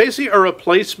basically a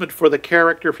replacement for the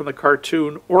character from the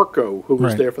cartoon Orko, who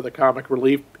was there for the comic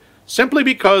relief. Simply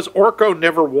because Orko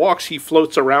never walks, he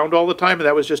floats around all the time, and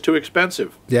that was just too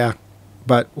expensive. Yeah,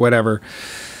 but whatever.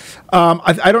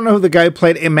 I don't know who the guy who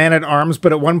played a Man-at-Arms,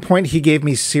 but at one point he gave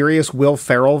me serious Will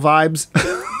Ferrell vibes.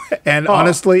 And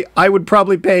honestly, I would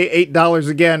probably pay $8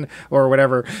 again, or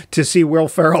whatever, to see Will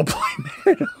Ferrell play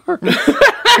Man-at-Arms.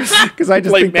 Because I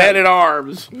just think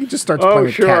Man-at-Arms. He just starts playing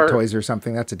with cat toys or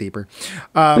something. That's a deeper.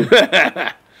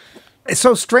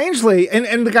 So strangely,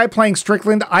 and the guy playing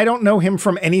Strickland, I don't know him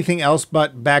from anything else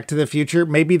but Back to the Future.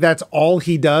 Maybe that's all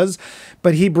he does,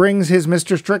 but he brings his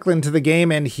Mr. Strickland to the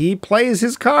game and he plays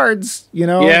his cards, you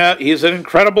know? Yeah, he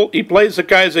plays the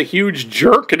guy as a huge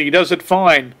jerk and he does it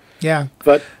fine. Yeah.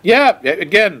 But yeah,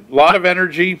 again, a lot of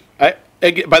energy. By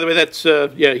the way, that's,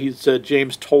 he's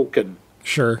James Tolkien.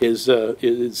 Sure.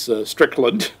 Is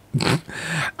Strickland.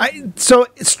 So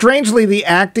strangely, the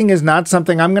acting is not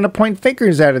something I'm going to point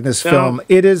fingers at in this film.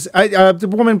 It is the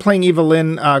woman playing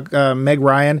Evelyn, Meg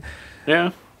Ryan.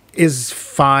 Yeah, is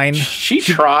fine. She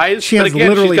tries. She has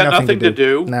literally she's got nothing to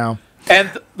do. No,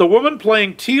 and the woman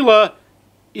playing Tila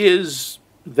is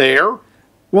there.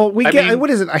 Well, what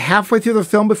is it? Halfway through the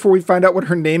film before we find out what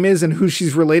her name is and who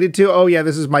she's related to. Oh yeah,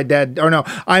 this is my dad. Or no,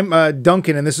 I'm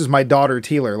Duncan, and this is my daughter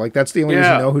Teeler. Like that's the only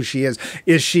reason you know who she is.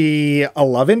 Is she a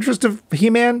love interest of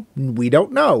He-Man? We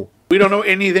don't know. We don't know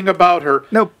anything about her.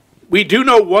 Nope. We do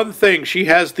know one thing. She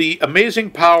has the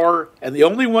amazing power, and the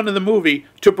only one in the movie,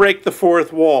 to break the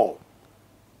fourth wall.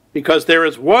 Because there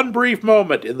is one brief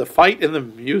moment in the fight in the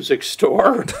music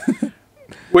store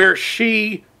where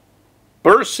she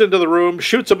bursts into the room,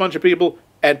 shoots a bunch of people,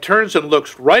 and turns and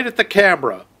looks right at the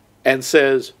camera and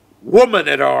says, "Woman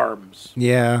at arms."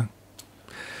 Yeah.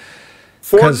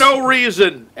 For no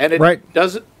reason. And it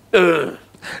doesn't...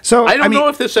 So I don't know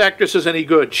if this actress is any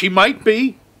good. She might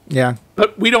be. Yeah.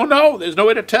 But we don't know. There's no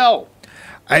way to tell.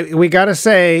 We got to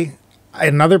say,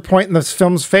 another point in this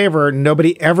film's favor,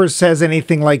 nobody ever says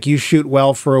anything like "you shoot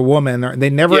well for a woman." Or they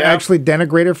never actually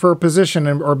denigrate her for her position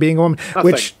or being a woman,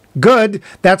 which... Good.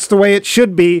 That's the way it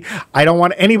should be. I don't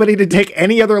want anybody to take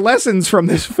any other lessons from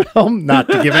this film. Not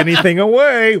to give anything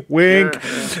away. Wink.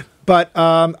 But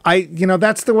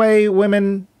that's the way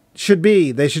women should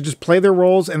be. They should just play their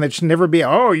roles, and it should never be,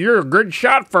 "Oh, you're a good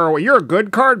shot you're a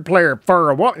good card player for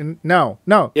a woman." No,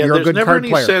 you're a good card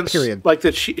player. Sense, period. Like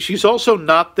that. She's also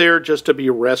not there just to be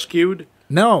rescued.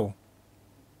 No,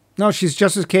 she's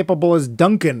just as capable as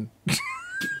Duncan.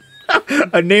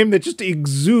 A name that just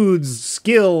exudes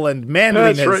skill and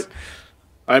manliness. That's right.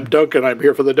 I'm Duncan. I'm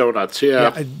here for the donuts. Yeah.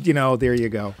 There you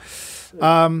go.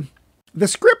 The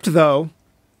script, though.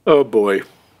 Oh, boy.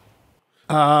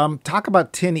 Talk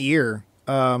about tin ear.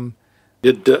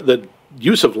 The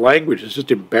use of language is just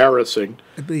embarrassing.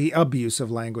 The abuse of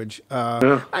language.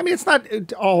 It's not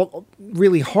all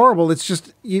really horrible. It's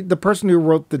just the person who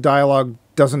wrote the dialogue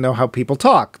doesn't know how people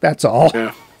talk. That's all.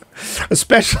 Yeah.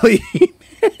 Especially...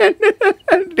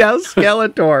 now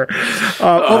Skeletor.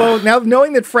 Although now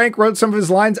knowing that Frank wrote some of his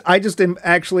lines, I just am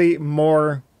actually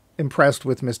more impressed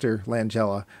with Mr.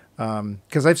 Langella.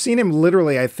 Because I've seen him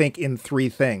literally, I think, in 3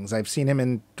 things. I've seen him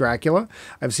in Dracula,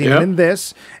 I've seen him in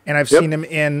this, and I've seen him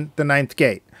in The Ninth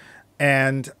Gate.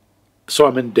 And so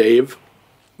I'm in Dave.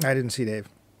 I didn't see Dave.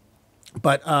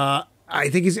 But I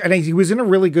think he was in a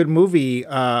really good movie.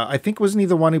 I think wasn't he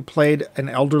the one who played an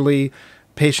elderly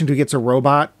patient who gets a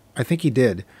robot? I think he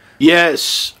did.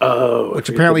 Yes. Which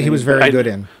apparently he was very good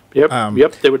in. Yep.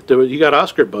 You got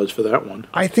Oscar buzz for that one.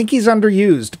 I think he's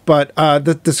underused, but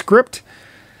the script,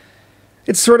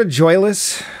 it's sort of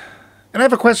joyless. And I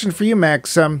have a question for you,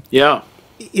 Max. Yeah.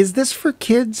 Is this for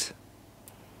kids?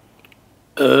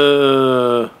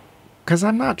 Because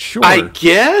I'm not sure. I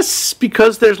guess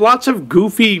because there's lots of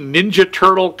goofy Ninja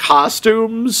Turtle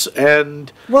costumes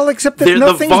and except that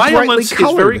nothing's the violence brightly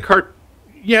colored. Is very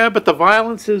Yeah, but the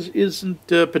violence isn't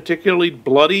particularly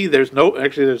bloody. There's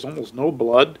almost no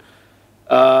blood.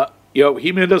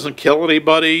 He-Man doesn't kill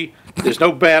anybody. There's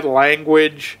no bad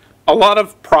language. A lot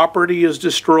of property is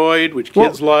destroyed, which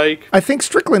kids like. I think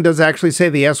Strickland does actually say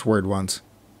the S word once.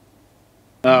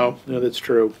 Oh, no, that's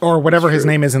true. Or whatever his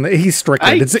name is. He's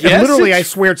Strickland. I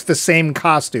swear it's the same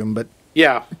costume, but...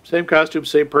 Yeah, same costume,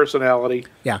 same personality.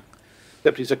 Yeah.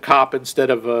 Except he's a cop instead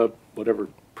of a whatever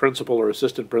principal or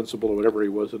assistant principal or whatever he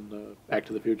was in Back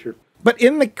to the Future. But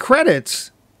in the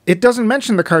credits, it doesn't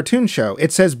mention the cartoon show.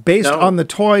 It says based on the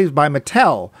toys by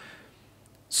Mattel.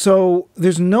 So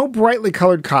there's no brightly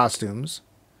colored costumes.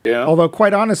 Yeah. Although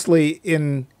quite honestly,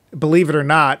 believe it or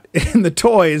not, in the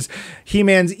toys,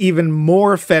 He-Man's even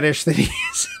more fetish than he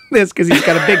is in this because he's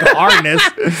got a big harness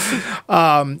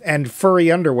and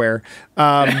furry underwear.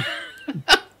 But...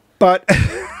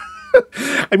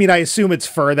 I mean, I assume it's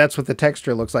fur. That's what the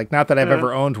texture looks like. Not that I've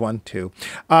ever owned one, too.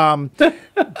 But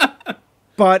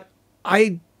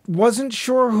I wasn't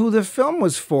sure who the film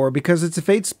was for because if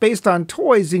it's based on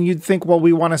toys, and you'd think, well,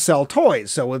 we want to sell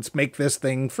toys, so let's make this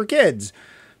thing for kids.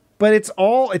 But it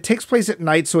takes place at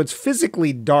night, so it's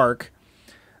physically dark.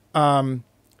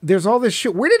 There's all this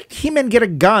shit. Where did He-Man get a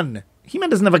gun? He-Man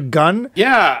doesn't have a gun.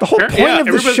 Yeah. The whole point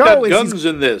of the show is guns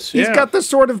in this. He's got the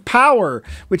sword of power,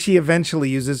 which he eventually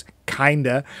uses,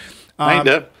 kinda.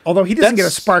 Although he doesn't get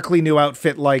a sparkly new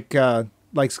outfit like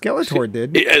Skeletor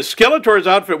did. Skeletor's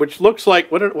outfit, which looks like,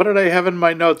 what did I have in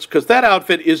my notes? Because that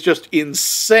outfit is just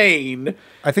insane.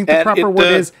 I think the proper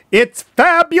word is, it's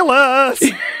fabulous.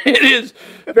 It is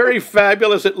very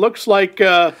fabulous. It looks like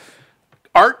Art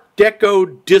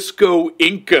Deco Disco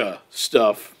Inca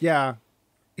stuff. Yeah.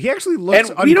 He actually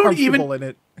looks uncomfortable in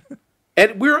it.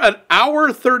 And we're an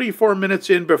hour 34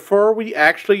 minutes in before we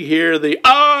actually hear the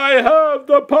 "I have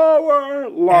the power"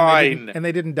 line. And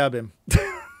they didn't dub him.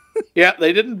 Yeah,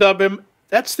 they didn't dub him.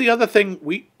 That's the other thing.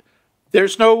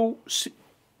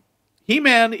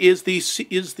 He-Man is the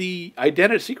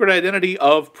secret identity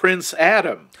of Prince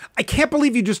Adam. I can't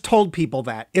believe you just told people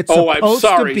that. It's I'm supposed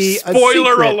sorry. to be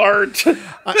Spoiler a secret.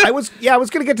 alert. I was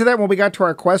going to get to that when we got to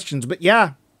our questions, but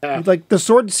yeah, like the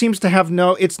sword seems to have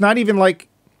no. It's not even like.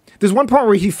 There's one part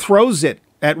where he throws it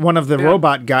at one of the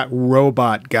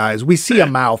robot guys. We see a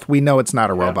mouth. We know it's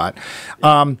not a robot.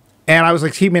 And I was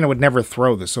like, He-Man would never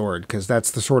throw the sword because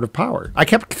that's the sword of power. I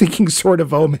kept thinking Sword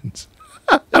of Omens.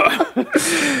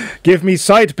 Give me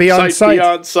sight beyond sight.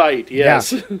 Beyond sight,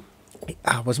 yes. Yeah.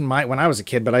 It wasn't when I was a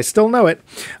kid, but I still know it.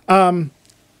 I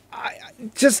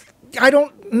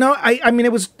don't know. I mean,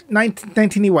 it was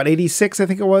 1986, I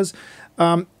think it was.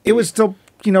 It was still,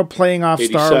 playing off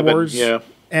Star Wars. Yeah.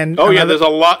 And there's a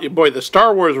lot. Boy, the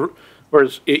Star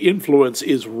Wars influence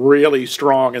is really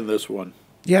strong in this one.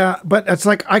 Yeah, but it's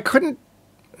like I couldn't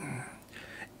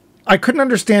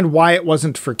understand why it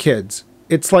wasn't for kids.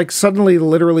 It's like suddenly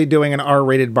literally doing an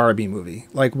R-rated Barbie movie.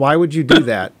 Like, why would you do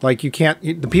that? Like, you can't.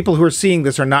 The people who are seeing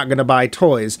this are not going to buy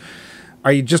toys.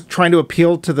 Are you just trying to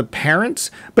appeal to the parents?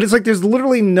 But it's like there's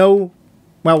literally no.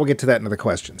 Well, we'll get to that in the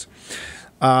questions.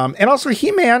 And also,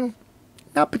 He-Man,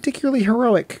 not particularly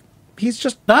heroic. He's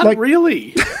just not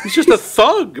really. He's just a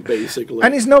thug, basically.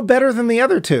 And he's no better than the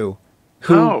other two,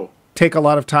 who take a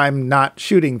lot of time not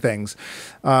shooting things.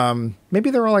 Maybe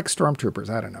they're all like stormtroopers.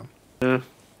 I don't know.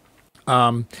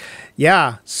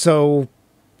 Yeah. So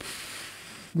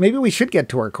maybe we should get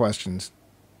to our questions.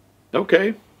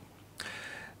 Okay.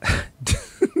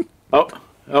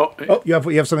 You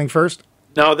have something first?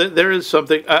 No, there is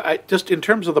something. I just in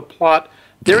terms of the plot.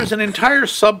 There is an entire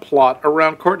subplot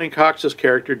around Courtney Cox's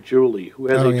character, Julie, who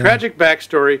has a tragic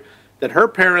backstory that her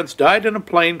parents died in a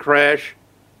plane crash.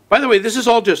 By the way, this is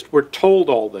all just, we're told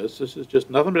all this. This is just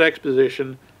nothing but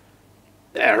exposition.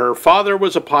 Her father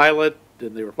was a pilot,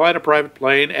 and they were flying a private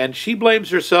plane, and she blames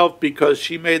herself because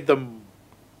she made them,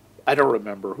 I don't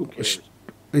remember, who cares?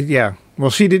 Yeah.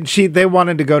 Well, they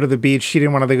wanted to go to the beach. She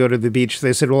didn't want to go to the beach.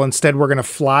 They said, well, instead we're going to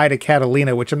fly to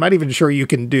Catalina, which I'm not even sure you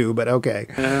can do, but okay.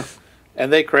 Yeah.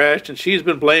 And they crashed, and she's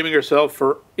been blaming herself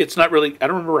for, it's not really, I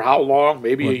don't remember how long,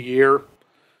 maybe a year.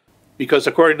 Because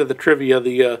according to the trivia,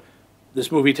 this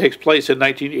movie takes place in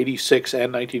 1986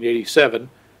 and 1987.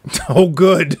 Oh,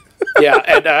 good. Yeah,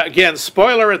 and again,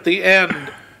 spoiler at the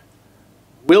end,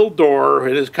 Wildor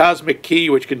and his cosmic key,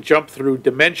 which can jump through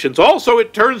dimensions, also,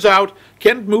 it turns out,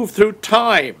 can move through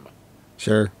time.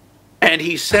 Sure. And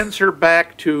he sends her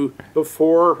back to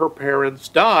before her parents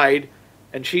died,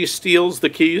 and she steals the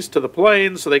keys to the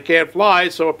plane so they can't fly,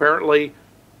 so apparently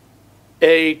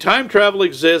A, time travel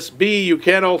exists, B, you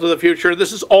can't alter the future, and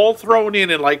this is all thrown in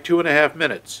like 2.5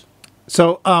 minutes.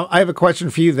 So I have a question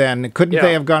for you then. Couldn't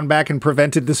they have gone back and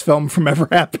prevented this film from ever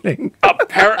happening?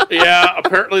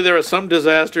 Apparently there are some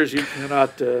disasters you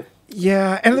cannot...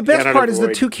 yeah, and the best part is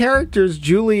the two characters,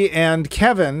 Julie and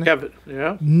Kevin,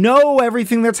 know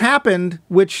everything that's happened,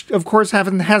 which, of course,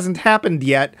 hasn't happened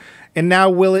yet. And now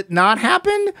will it not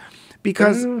happen?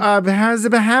 Because whatever.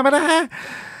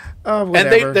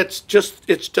 And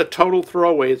it's a total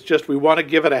throwaway. It's just we want to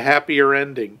give it a happier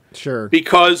ending. Sure.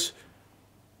 Because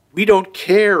we don't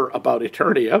care about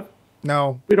Eternia.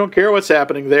 No. We don't care what's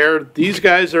happening there. These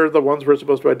guys are the ones we're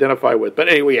supposed to identify with. But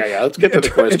anyway, let's get to the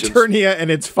questions. Eternia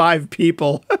and its 5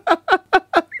 people.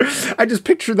 I just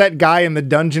picture that guy in the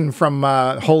dungeon from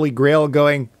Holy Grail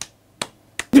going...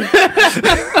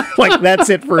 like, that's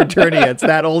it for Eternia. It's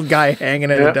that old guy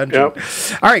hanging in a dungeon. Yep.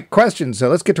 All right, questions. So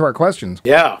let's get to our questions.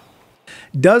 Yeah.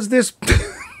 Does this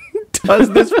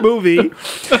movie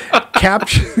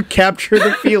capture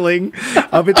the feeling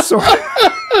of its source?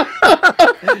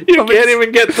 You can't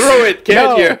even get through it,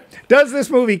 can you? Does this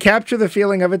movie capture the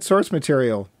feeling of its source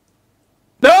material?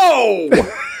 No!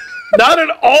 Not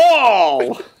at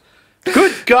all!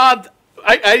 Good God.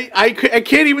 I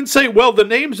can't even say, well, the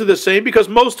names are the same because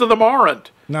most of them aren't.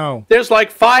 No. There's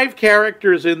like 5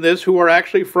 characters in this who are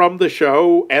actually from the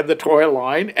show and the toy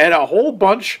line, and a whole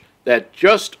bunch that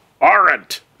just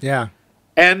aren't. Yeah.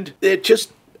 And it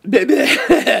just...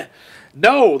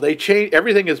 No, they change.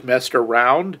 Everything is messed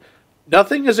around.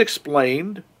 Nothing is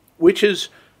explained, which is...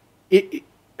 You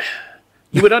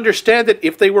would understand that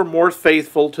if they were more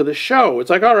faithful to the show. It's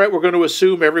like, all right, we're going to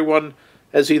assume everyone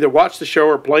has either watched the show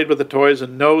or played with the toys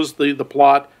and knows the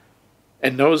plot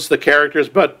and knows the characters,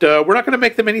 but we're not going to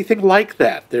make them anything like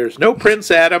that. There's no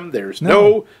Prince Adam. There's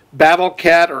no Battle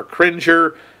Cat or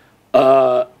Cringer.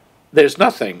 There's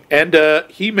nothing. And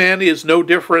He-Man is no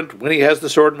different when he has the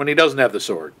sword and when he doesn't have the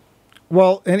sword.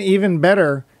 Well, and even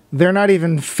better, they're not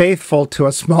even faithful to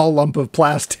a small lump of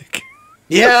plastic.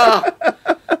 Yeah.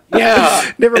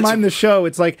 Yeah. Never mind the show.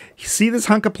 It's like, see this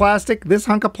hunk of plastic,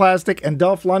 and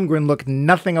Dolph Lundgren look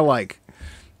nothing alike.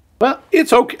 Well,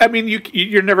 it's okay. I mean,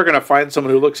 you're never going to find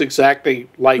someone who looks exactly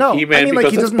like He-Man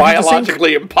because it's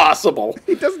biologically impossible.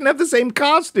 He doesn't have the same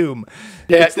costume.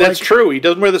 Yeah, that's true. He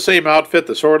doesn't wear the same outfit.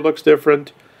 The sword looks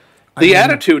different. The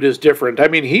attitude is different. I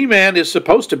mean, He-Man is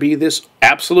supposed to be this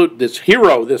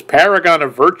hero, this paragon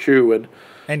of virtue,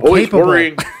 and always capable.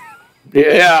 worrying.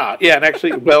 Yeah, and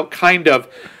actually, well, kind of.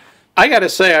 I got to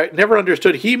say, I never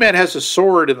understood. He-Man has a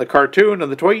sword in the cartoon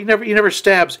and the toy. He never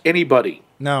stabs anybody.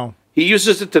 No. He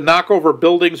uses it to knock over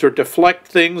buildings or deflect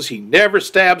things. He never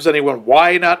stabs anyone.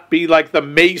 Why not be like the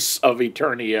mace of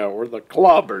Eternia or the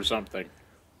club or something?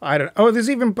 I don't know. Oh, there's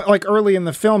even, like, early in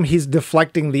the film, he's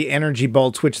deflecting the energy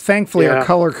bolts, which thankfully are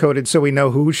color-coded so we know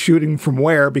who's shooting from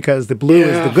where, because the blue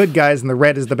is the good guys and the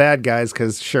red is the bad guys,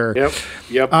 because sure.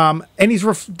 Yep. And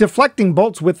he's deflecting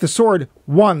bolts with the sword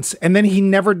once, and then he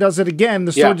never does it again.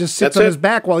 The sword just sits on his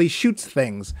back while he shoots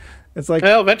things. It's like,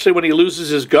 well, eventually when he loses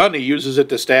his gun, he uses it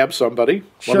to stab somebody,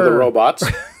 one of the robots.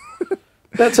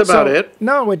 That's about it.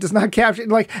 No, it does not capture,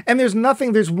 and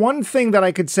there's one thing that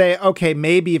I could say, okay,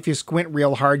 maybe if you squint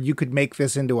real hard, you could make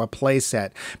this into a play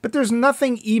set. But there's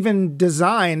nothing even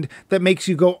designed that makes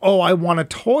you go, oh, I want a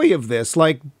toy of this.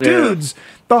 Like, dudes,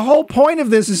 the whole point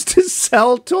of this is to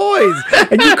sell toys.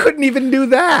 And you couldn't even do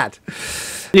that.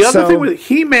 The other thing with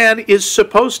He-Man is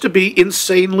supposed to be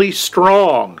insanely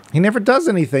strong. He never does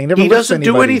anything. He doesn't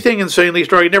do anything insanely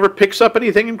strong. He never picks up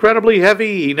anything incredibly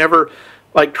heavy. He never,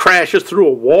 crashes through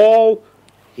a wall.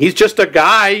 He's just a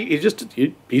guy.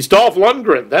 He's Dolph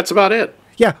Lundgren. That's about it.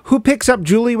 Yeah. Who picks up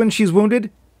Julie when she's wounded?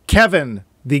 Kevin,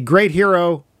 the great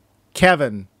hero,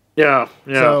 Kevin. Yeah.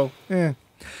 So,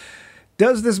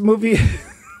 does this movie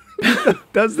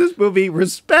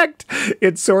respect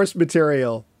its source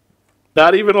material?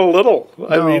 Not even a little. No.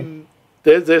 I mean,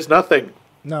 there's nothing.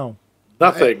 No.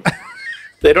 Nothing.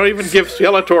 They don't even give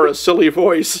Skeletor a silly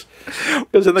voice.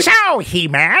 So,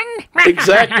 He-Man?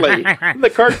 Exactly. In the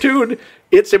cartoon,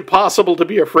 it's impossible to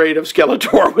be afraid of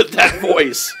Skeletor with that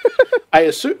voice.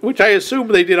 Which I assume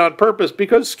they did on purpose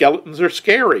because skeletons are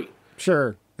scary.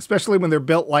 Sure. Especially when they're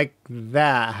built like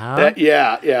that, huh?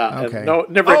 Yeah. Okay. And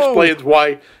never explains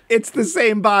why. It's the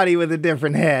same body with a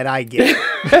different head. I get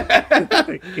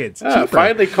it. It's cheaper.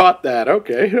 Finally caught that.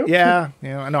 Okay. Yeah.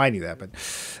 No, I knew that,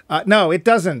 but no, it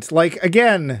doesn't.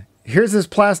 Again, here's this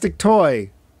plastic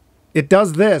toy. It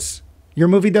does this. Your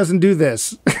movie doesn't do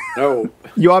this. No.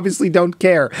 You obviously don't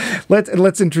care.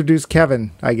 Let's introduce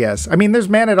Kevin, I guess. I mean, there's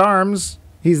Man-at-Arms.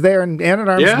 He's there, and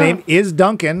Man-at-Arms' name is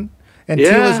Duncan. And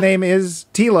Tila's name is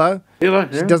Tila. She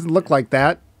doesn't look like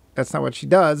that. That's not what she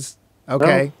does.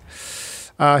 Okay.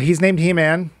 No. He's named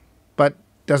He-Man, but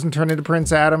doesn't turn into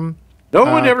Prince Adam. No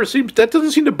one ever seems... That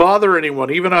doesn't seem to bother anyone,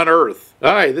 even on Earth.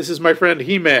 Hi, this is my friend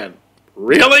He-Man.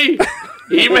 Really?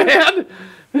 He-Man?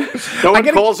 No one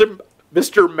calls him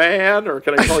Mr. Man, or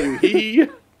can I call you He?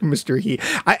 Mr. He.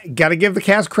 I gotta give the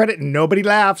cast credit. Nobody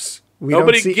laughs.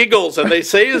 Nobody giggles, and they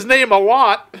say his name a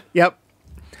lot. Yep.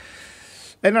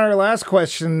 And our last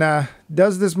question,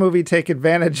 does this movie take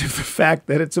advantage of the fact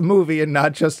that it's a movie and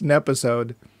not just an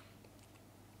episode?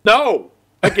 No.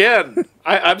 Again,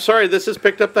 I'm sorry, this has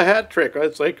picked up the hat trick.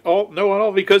 It's like,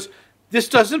 no, because this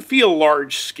doesn't feel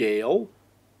large scale.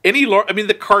 I mean,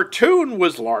 the cartoon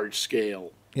was large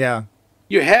scale. Yeah.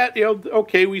 You had,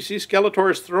 okay, we see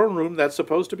Skeletor's throne room. That's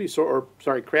supposed to be, Castle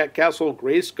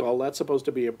Grayskull. That's supposed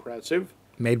to be impressive.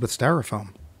 Made with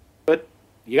styrofoam. But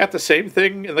you got the same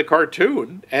thing in the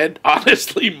cartoon, and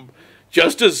honestly,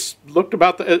 just as I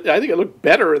think it looked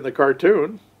better in the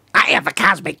cartoon. I have a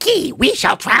cosmic key. We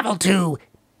shall travel to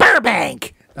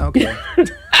Burbank. Okay.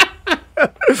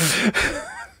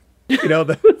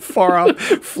 The far off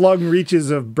flung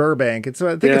reaches of Burbank. It's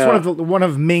one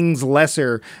of Ming's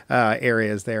lesser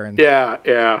areas there. I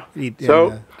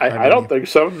don't think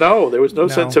so. No, there was no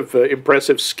sense of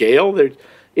impressive scale.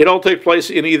 It all takes place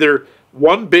in either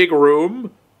one big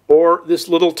room or this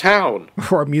little town.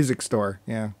 Or a music store,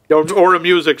 yeah. Or a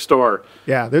music store.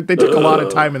 Yeah, they took a lot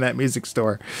of time in that music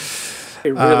store.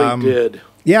 It really did.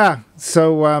 Yeah,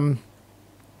 so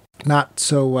not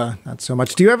so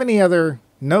much. Do you have any other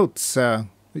notes that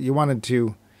you wanted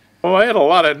to... Oh, I had a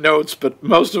lot of notes, but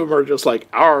most of them are just like,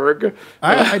 arg.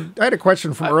 I had a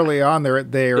question from early on.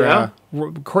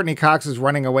 Courtney Cox is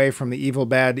running away from the evil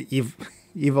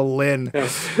Lynn.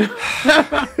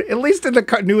 At least in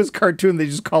the newest cartoon, they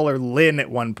just call her Lynn at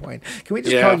one point. Can we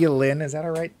just call you Lynn? Is that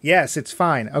all right? Yes, it's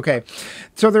fine. Okay.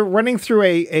 So they're running through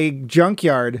a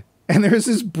junkyard, and there's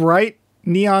this bright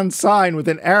neon sign with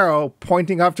an arrow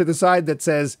pointing off to the side that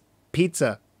says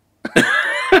pizza.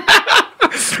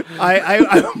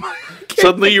 I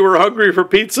Suddenly you were hungry for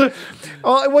pizza?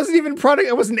 well, it wasn't even product.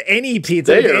 It wasn't any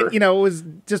pizza. There. It was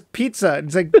just pizza.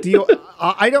 It's like, do you?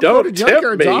 I don't go to tempt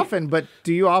junkyards me. often, but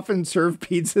do you often serve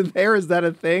pizza there? Is that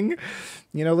a thing?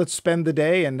 Let's spend the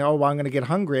day, and I'm going to get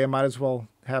hungry. I might as well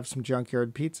have some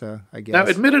junkyard pizza, I guess. Now,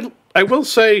 admitted, I will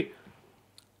say,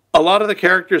 a lot of the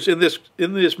characters in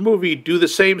this movie do the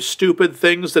same stupid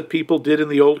things that people did in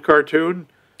the old cartoon.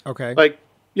 Okay. Like,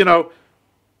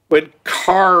 when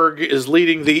Karg is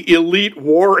leading the elite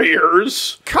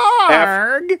warriors.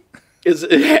 Karg Is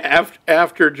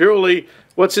after Julie.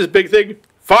 What's his big thing?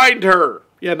 Find her.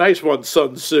 Yeah, nice one,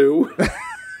 Sun Tzu.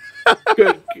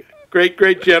 Good.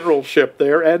 Great generalship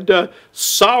there. And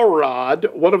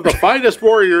Saurod, one of the finest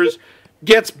warriors,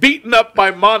 gets beaten up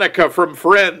by Monica from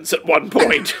Friends at one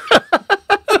point.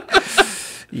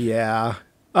 Yeah.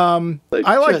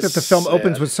 I like that the film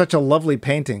opens with such a lovely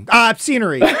painting.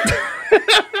 Scenery.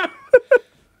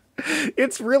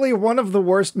 It's really one of the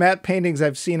worst matte paintings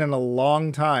I've seen in a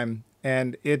long time.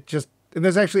 And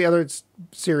there's actually other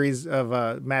series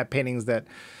of matte paintings that,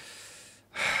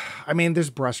 there's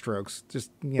brushstrokes.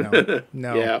 Just, no.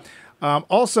 Yeah.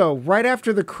 Also, right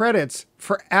after the credits,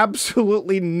 for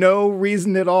absolutely no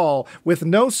reason at all, with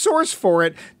no source for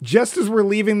it, just as we're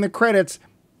leaving the credits,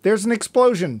 there's an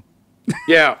explosion.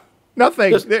 Yeah.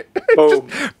 Nothing. Just boom.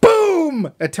 Just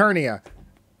boom! Eternia.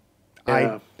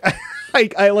 Yeah.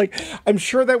 I'm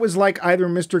sure that was like either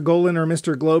Mr. Golan or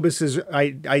Mr. Globus's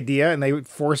idea, and they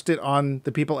forced it on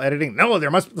the people editing. No,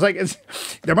 there must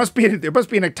be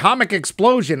an atomic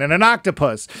explosion and an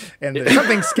octopus and there's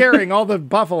something scaring all the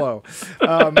buffalo.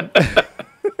 Another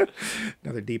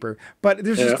deeper, but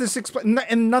there's just this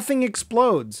and nothing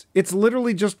explodes. It's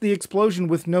literally just the explosion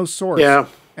with no source. Yeah,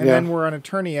 and then we're on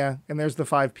Eternia, and there's the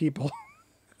 5 people.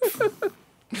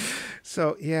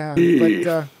 So, yeah,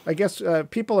 but I guess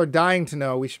people are dying to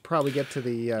know. We should probably get to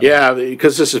the...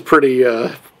 because this is pretty...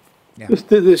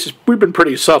 we've been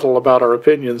pretty subtle about our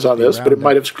opinions on this, but it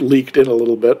might have leaked in a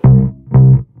little bit.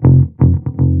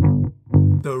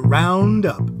 The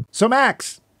Roundup. So,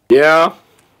 Max. Yeah?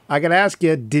 I got to ask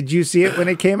you, did you see it when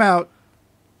it came out?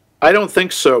 I don't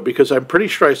think so, because I'm pretty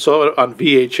sure I saw it on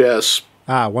VHS.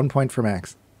 1 point for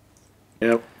Max.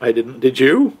 Yep, I didn't. Did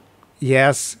you?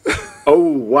 Yes. Oh,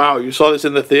 wow. You saw this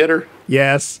in the theater?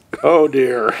 Yes. Oh,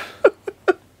 dear.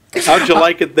 How'd you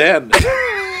like it then?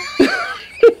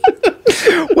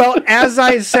 Well, as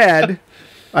I said,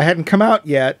 I hadn't come out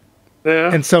yet.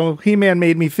 Yeah. And so He-Man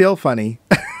made me feel funny.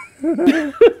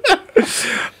 I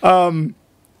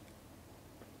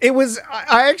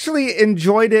actually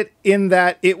enjoyed it in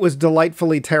that it was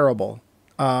delightfully terrible.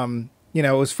 It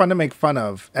was fun to make fun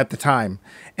of at the time.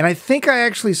 And I think I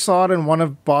actually saw it in one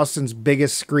of Boston's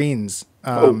biggest screens.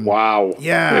 Oh, wow.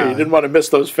 Yeah. You didn't want to miss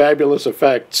those fabulous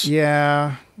effects.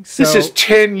 Yeah. So, this is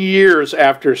 10 years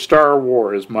after Star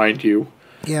Wars, mind you.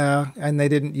 Yeah, and they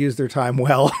didn't use their time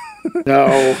well.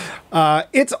 No.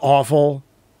 It's awful.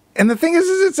 And the thing is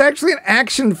it's actually an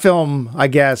action film, I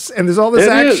guess. And there's all this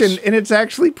action, and it's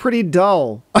actually pretty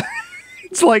dull.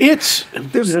 It's like,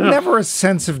 there's never a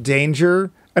sense of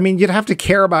danger. I mean, you'd have to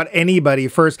care about anybody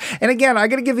first. And again, I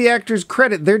got to give the actors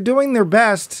credit. They're doing their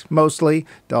best, mostly,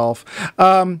 Dolph.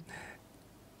 And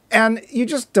you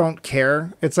just don't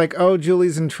care. It's like, oh,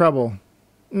 Julie's in trouble.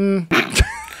 When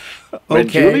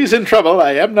Julie's in trouble,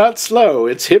 I am not slow.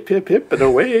 It's hip, hip, hip, and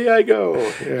away I go.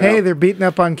 Yeah. Hey, they're beating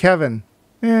up on Kevin.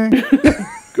 Good.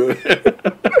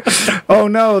 Oh,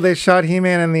 no, they shot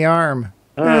He-Man in the arm.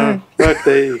 Look,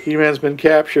 He-Man's been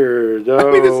captured. Oh. I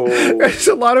mean, there's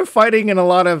a lot of fighting and a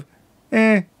lot of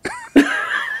And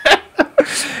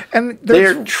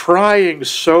they're trying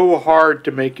so hard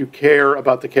to make you care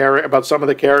about about some of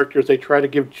the characters. They try to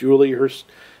give Julie her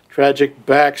tragic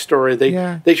backstory.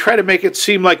 They try to make it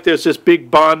seem like there's this big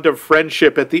bond of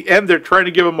friendship. At the end, they're trying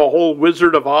to give him a whole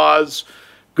Wizard of Oz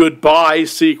goodbye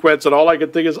sequence, and all I can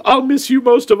think is, I'll miss you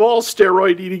most of all,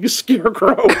 steroid-eating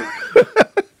scarecrow.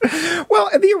 Well,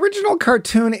 the original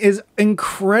cartoon is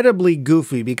incredibly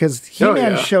goofy because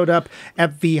He-Man showed up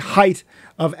at the height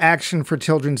of action for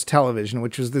children's television,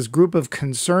 which was this group of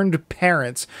concerned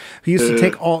parents who used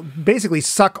to basically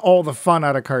suck all the fun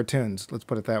out of cartoons. Let's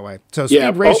put it that way. So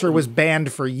Speed Racer was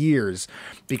banned for years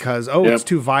because, it's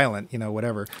too violent,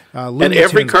 whatever. And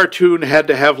every cartoon had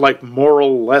to have like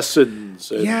moral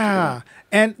lessons.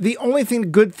 And the only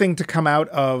good thing to come out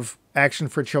of action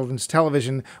for children's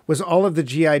television was all of the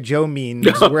G.I. Joe memes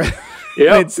where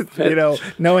it's,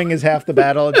 knowing is half the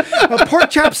battle. Pork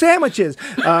chop sandwiches.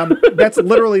 That's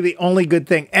literally the only good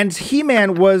thing. And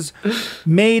He-Man was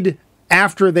made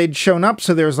after they'd shown up.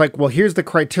 So there was like, well, here's the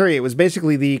criteria. It was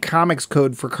basically the comics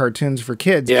code for cartoons for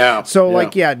kids. Yeah. So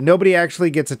like, nobody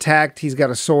actually gets attacked. He's got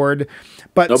a sword.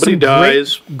 But nobody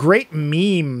dies. Great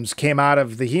memes came out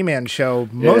of the He-Man show,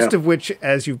 most of which,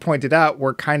 as you pointed out,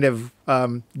 were kind of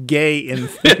gay in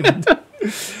themed.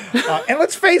 And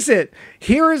let's face it,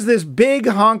 here is this big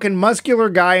honking muscular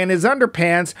guy in his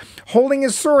underpants holding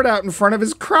his sword out in front of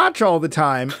his crotch all the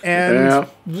time. And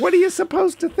what are you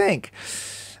supposed to think?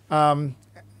 And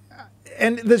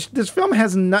this film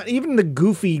has not even the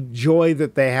goofy joy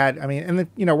that they had. I mean,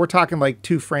 and we're talking like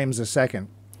 2 frames a second.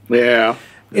 Yeah.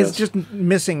 It's just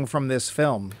missing from this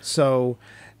film. So,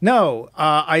 no,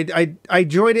 I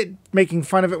enjoyed it, making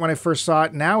fun of it when I first saw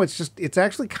it. Now it's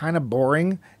actually kind of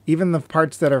boring, even the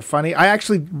parts that are funny. I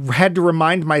actually had to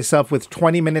remind myself with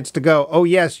 20 minutes to go, oh,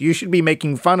 yes, you should be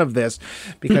making fun of this,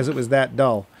 because it was that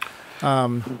dull.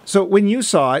 So when you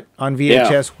saw it on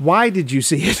VHS, why did you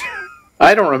see it?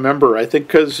 I don't remember. I think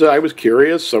because I was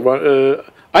curious. I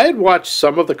had watched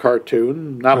some of the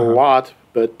cartoon, not a lot,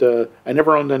 but I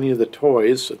never owned any of the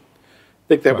toys. I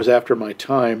think that was after my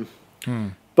time.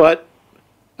 But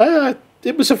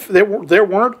it was there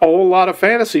weren't a whole lot of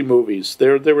fantasy movies.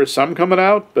 There were some coming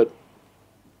out, but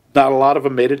not a lot of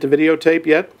them made it to videotape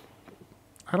yet.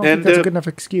 I don't think that's a good enough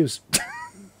excuse.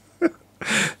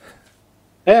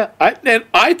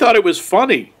 I thought it was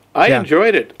funny. I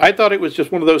enjoyed it. I thought it was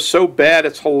just one of those so bad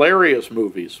it's hilarious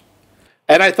movies.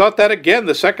 And I thought that again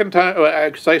the second time,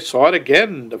 because I saw it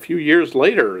again a few years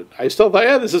later. I still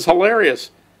thought, this is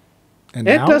hilarious. And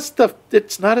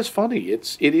it's not as funny.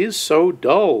 It is so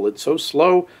dull. It's so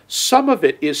slow. Some of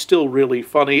it is still really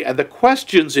funny, and the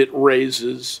questions it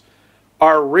raises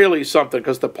are really something,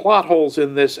 because the plot holes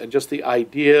in this and just the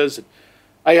ideas.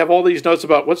 I have all these notes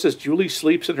about, what's this, Julie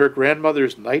sleeps in her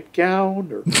grandmother's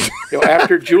nightgown? Or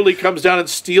after Julie comes down and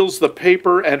steals the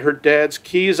paper and her dad's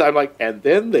keys, I'm like, and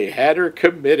then they had her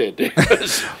committed.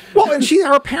 Well, and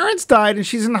her parents died, and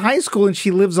she's in high school, and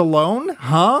she lives alone?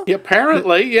 Huh?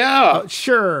 Apparently, yeah.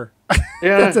 Sure.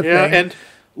 That's a thing.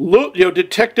 And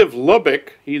Detective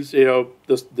Lubbock, he's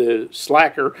the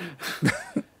slacker.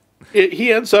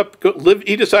 He ends up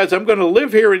he decides, I'm going to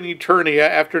live here in Eternia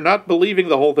after not believing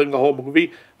the whole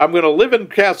movie. I'm going to live in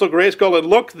Castle Grayskull, and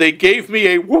look, they gave me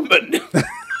a woman.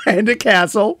 And a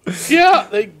castle. Yeah,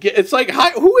 it's like,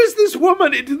 hi, who is this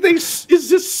woman? Is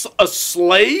this a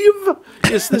slave?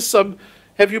 Is this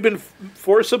have you been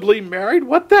forcibly married?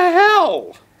 What the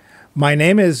hell? My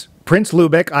name is Prince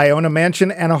Lubeck. I own a mansion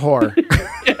and a whore.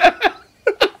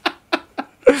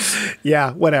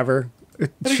 Yeah, whatever. And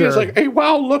he's like, hey,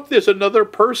 wow, look, there's another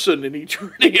person in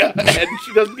Eternia, and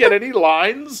she doesn't get any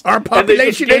lines. Our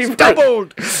population has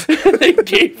doubled. They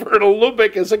gave her to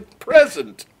Lubeck as a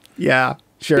present. Yeah,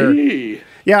 sure.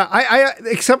 Yeah, I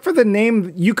except for the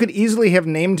name, you could easily have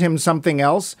named him something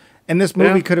else, and this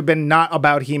movie could have been not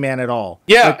about He-Man at all.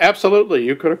 Yeah, absolutely.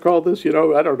 You could have called this, I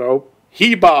don't know,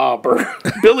 He-Bob, or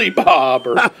Billy Bob,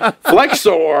 or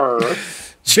Flexor,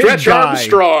 Stretch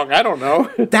Armstrong, I don't know.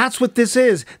 That's what this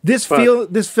is. This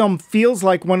film feels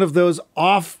like one of those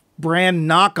off-brand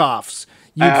knockoffs.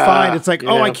 You'd find it's like,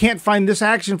 I can't find this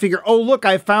action figure. Oh, look,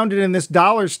 I found it in this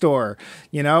dollar store.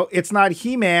 It's not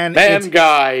He-Man. Man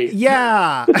Guy.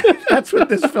 Yeah, that's what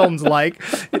this film's like.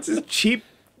 It's a cheap,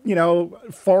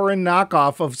 foreign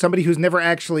knockoff of somebody who's never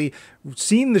actually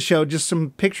seen the show, just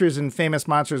some pictures in Famous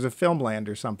Monsters of Filmland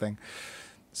or something.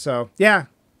 So, yeah.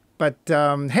 But,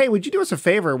 hey, would you do us a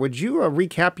favor? Would you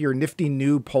recap your nifty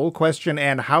new poll question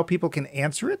and how people can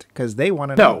answer it? Because they want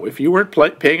to know. No, if you weren't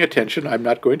paying attention, I'm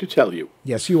not going to tell you.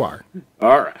 Yes, you are.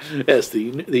 All right. Yes,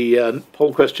 the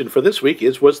poll question for this week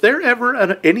is, was there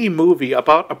ever any movie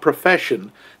about a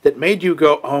profession that made you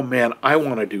go, oh, man, I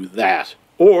want to do that?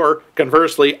 Or,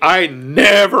 conversely, I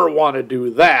never want to do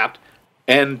that.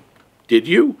 And did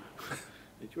you?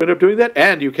 Did you end up doing that?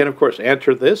 And you can, of course,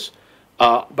 answer this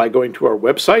by going to our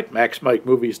website,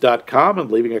 maxmikemovies.com,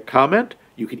 and leaving a comment.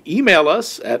 You can email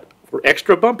us for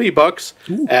extra bumpy bucks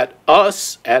at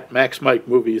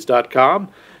us@maxmikemovies.com.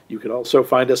 You can also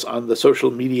find us on the social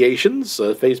mediations,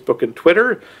 Facebook and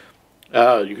Twitter.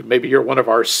 Maybe you're one of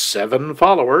our 7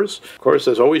 followers. Of course,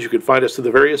 as always, you can find us through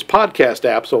the various podcast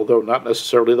apps, although not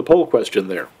necessarily the poll question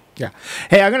there. Yeah.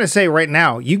 Hey, I'm going to say right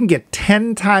now, you can get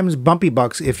 10 times Bumpy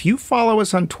Bucks if you follow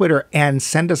us on Twitter and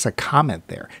send us a comment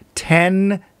there.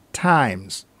 10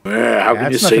 times. How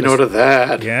can you say no to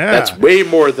that? Yeah. That's way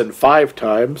more than 5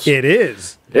 times. It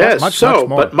is. Yes. Much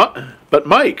more. But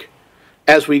Mike,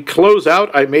 as we close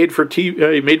out, I made from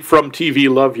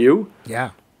TV Love You.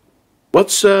 Yeah.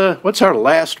 What's our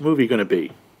last movie going to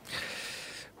be?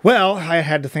 Well, I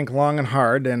had to think long and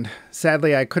hard, and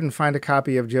sadly I couldn't find a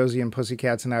copy of Josie and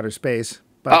Pussycats in Outer Space.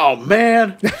 But Oh,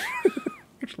 man. I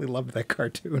actually loved that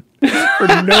cartoon for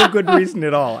no good reason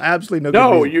at all. Absolutely no good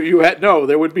No, reason. you had no.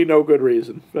 There would be no good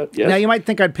reason. But yes. Now, you might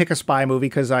think I'd pick a spy movie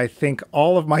because I think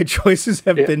all of my choices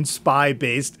have been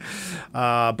spy-based,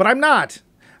 but I'm not.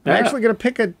 I'm actually going to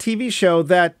pick a TV show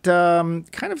that kind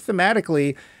of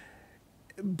thematically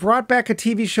brought back a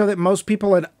TV show that most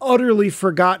people had utterly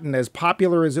forgotten, as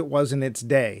popular as it was in its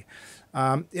day.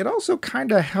 It also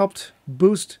kind of helped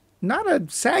boost not a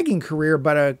sagging career,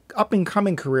 but a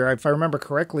up-and-coming career. If I remember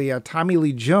correctly, Tommy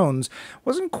Lee Jones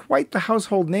wasn't quite the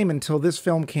household name until this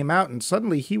film came out, and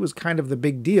suddenly he was kind of the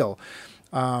big deal.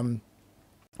 And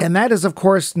that is, of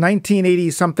course,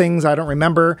 1980-somethings, I don't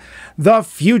remember, The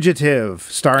Fugitive,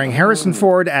 starring Harrison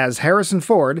Ford as Harrison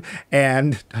Ford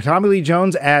and Tommy Lee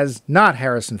Jones as not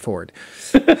Harrison Ford.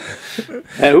 And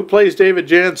who plays David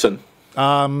Jansen?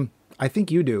 I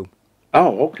think you do.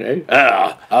 Oh, okay.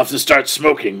 I'll have to start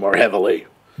smoking more heavily.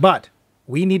 But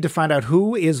we need to find out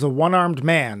who is the one-armed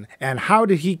man and how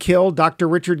did he kill Dr.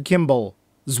 Richard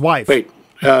Kimball's wife. Wait,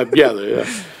 yeah.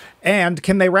 And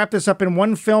can they wrap this up in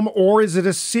one film, or is it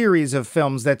a series of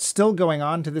films that's still going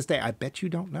on to this day? I bet you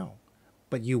don't know,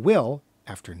 but you will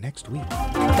after next week.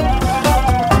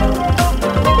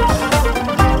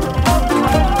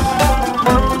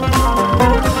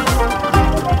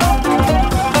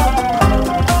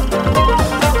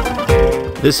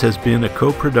 This has been a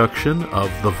co-production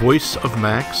of The Voice of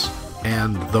Max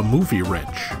and The Movie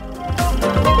Wrench.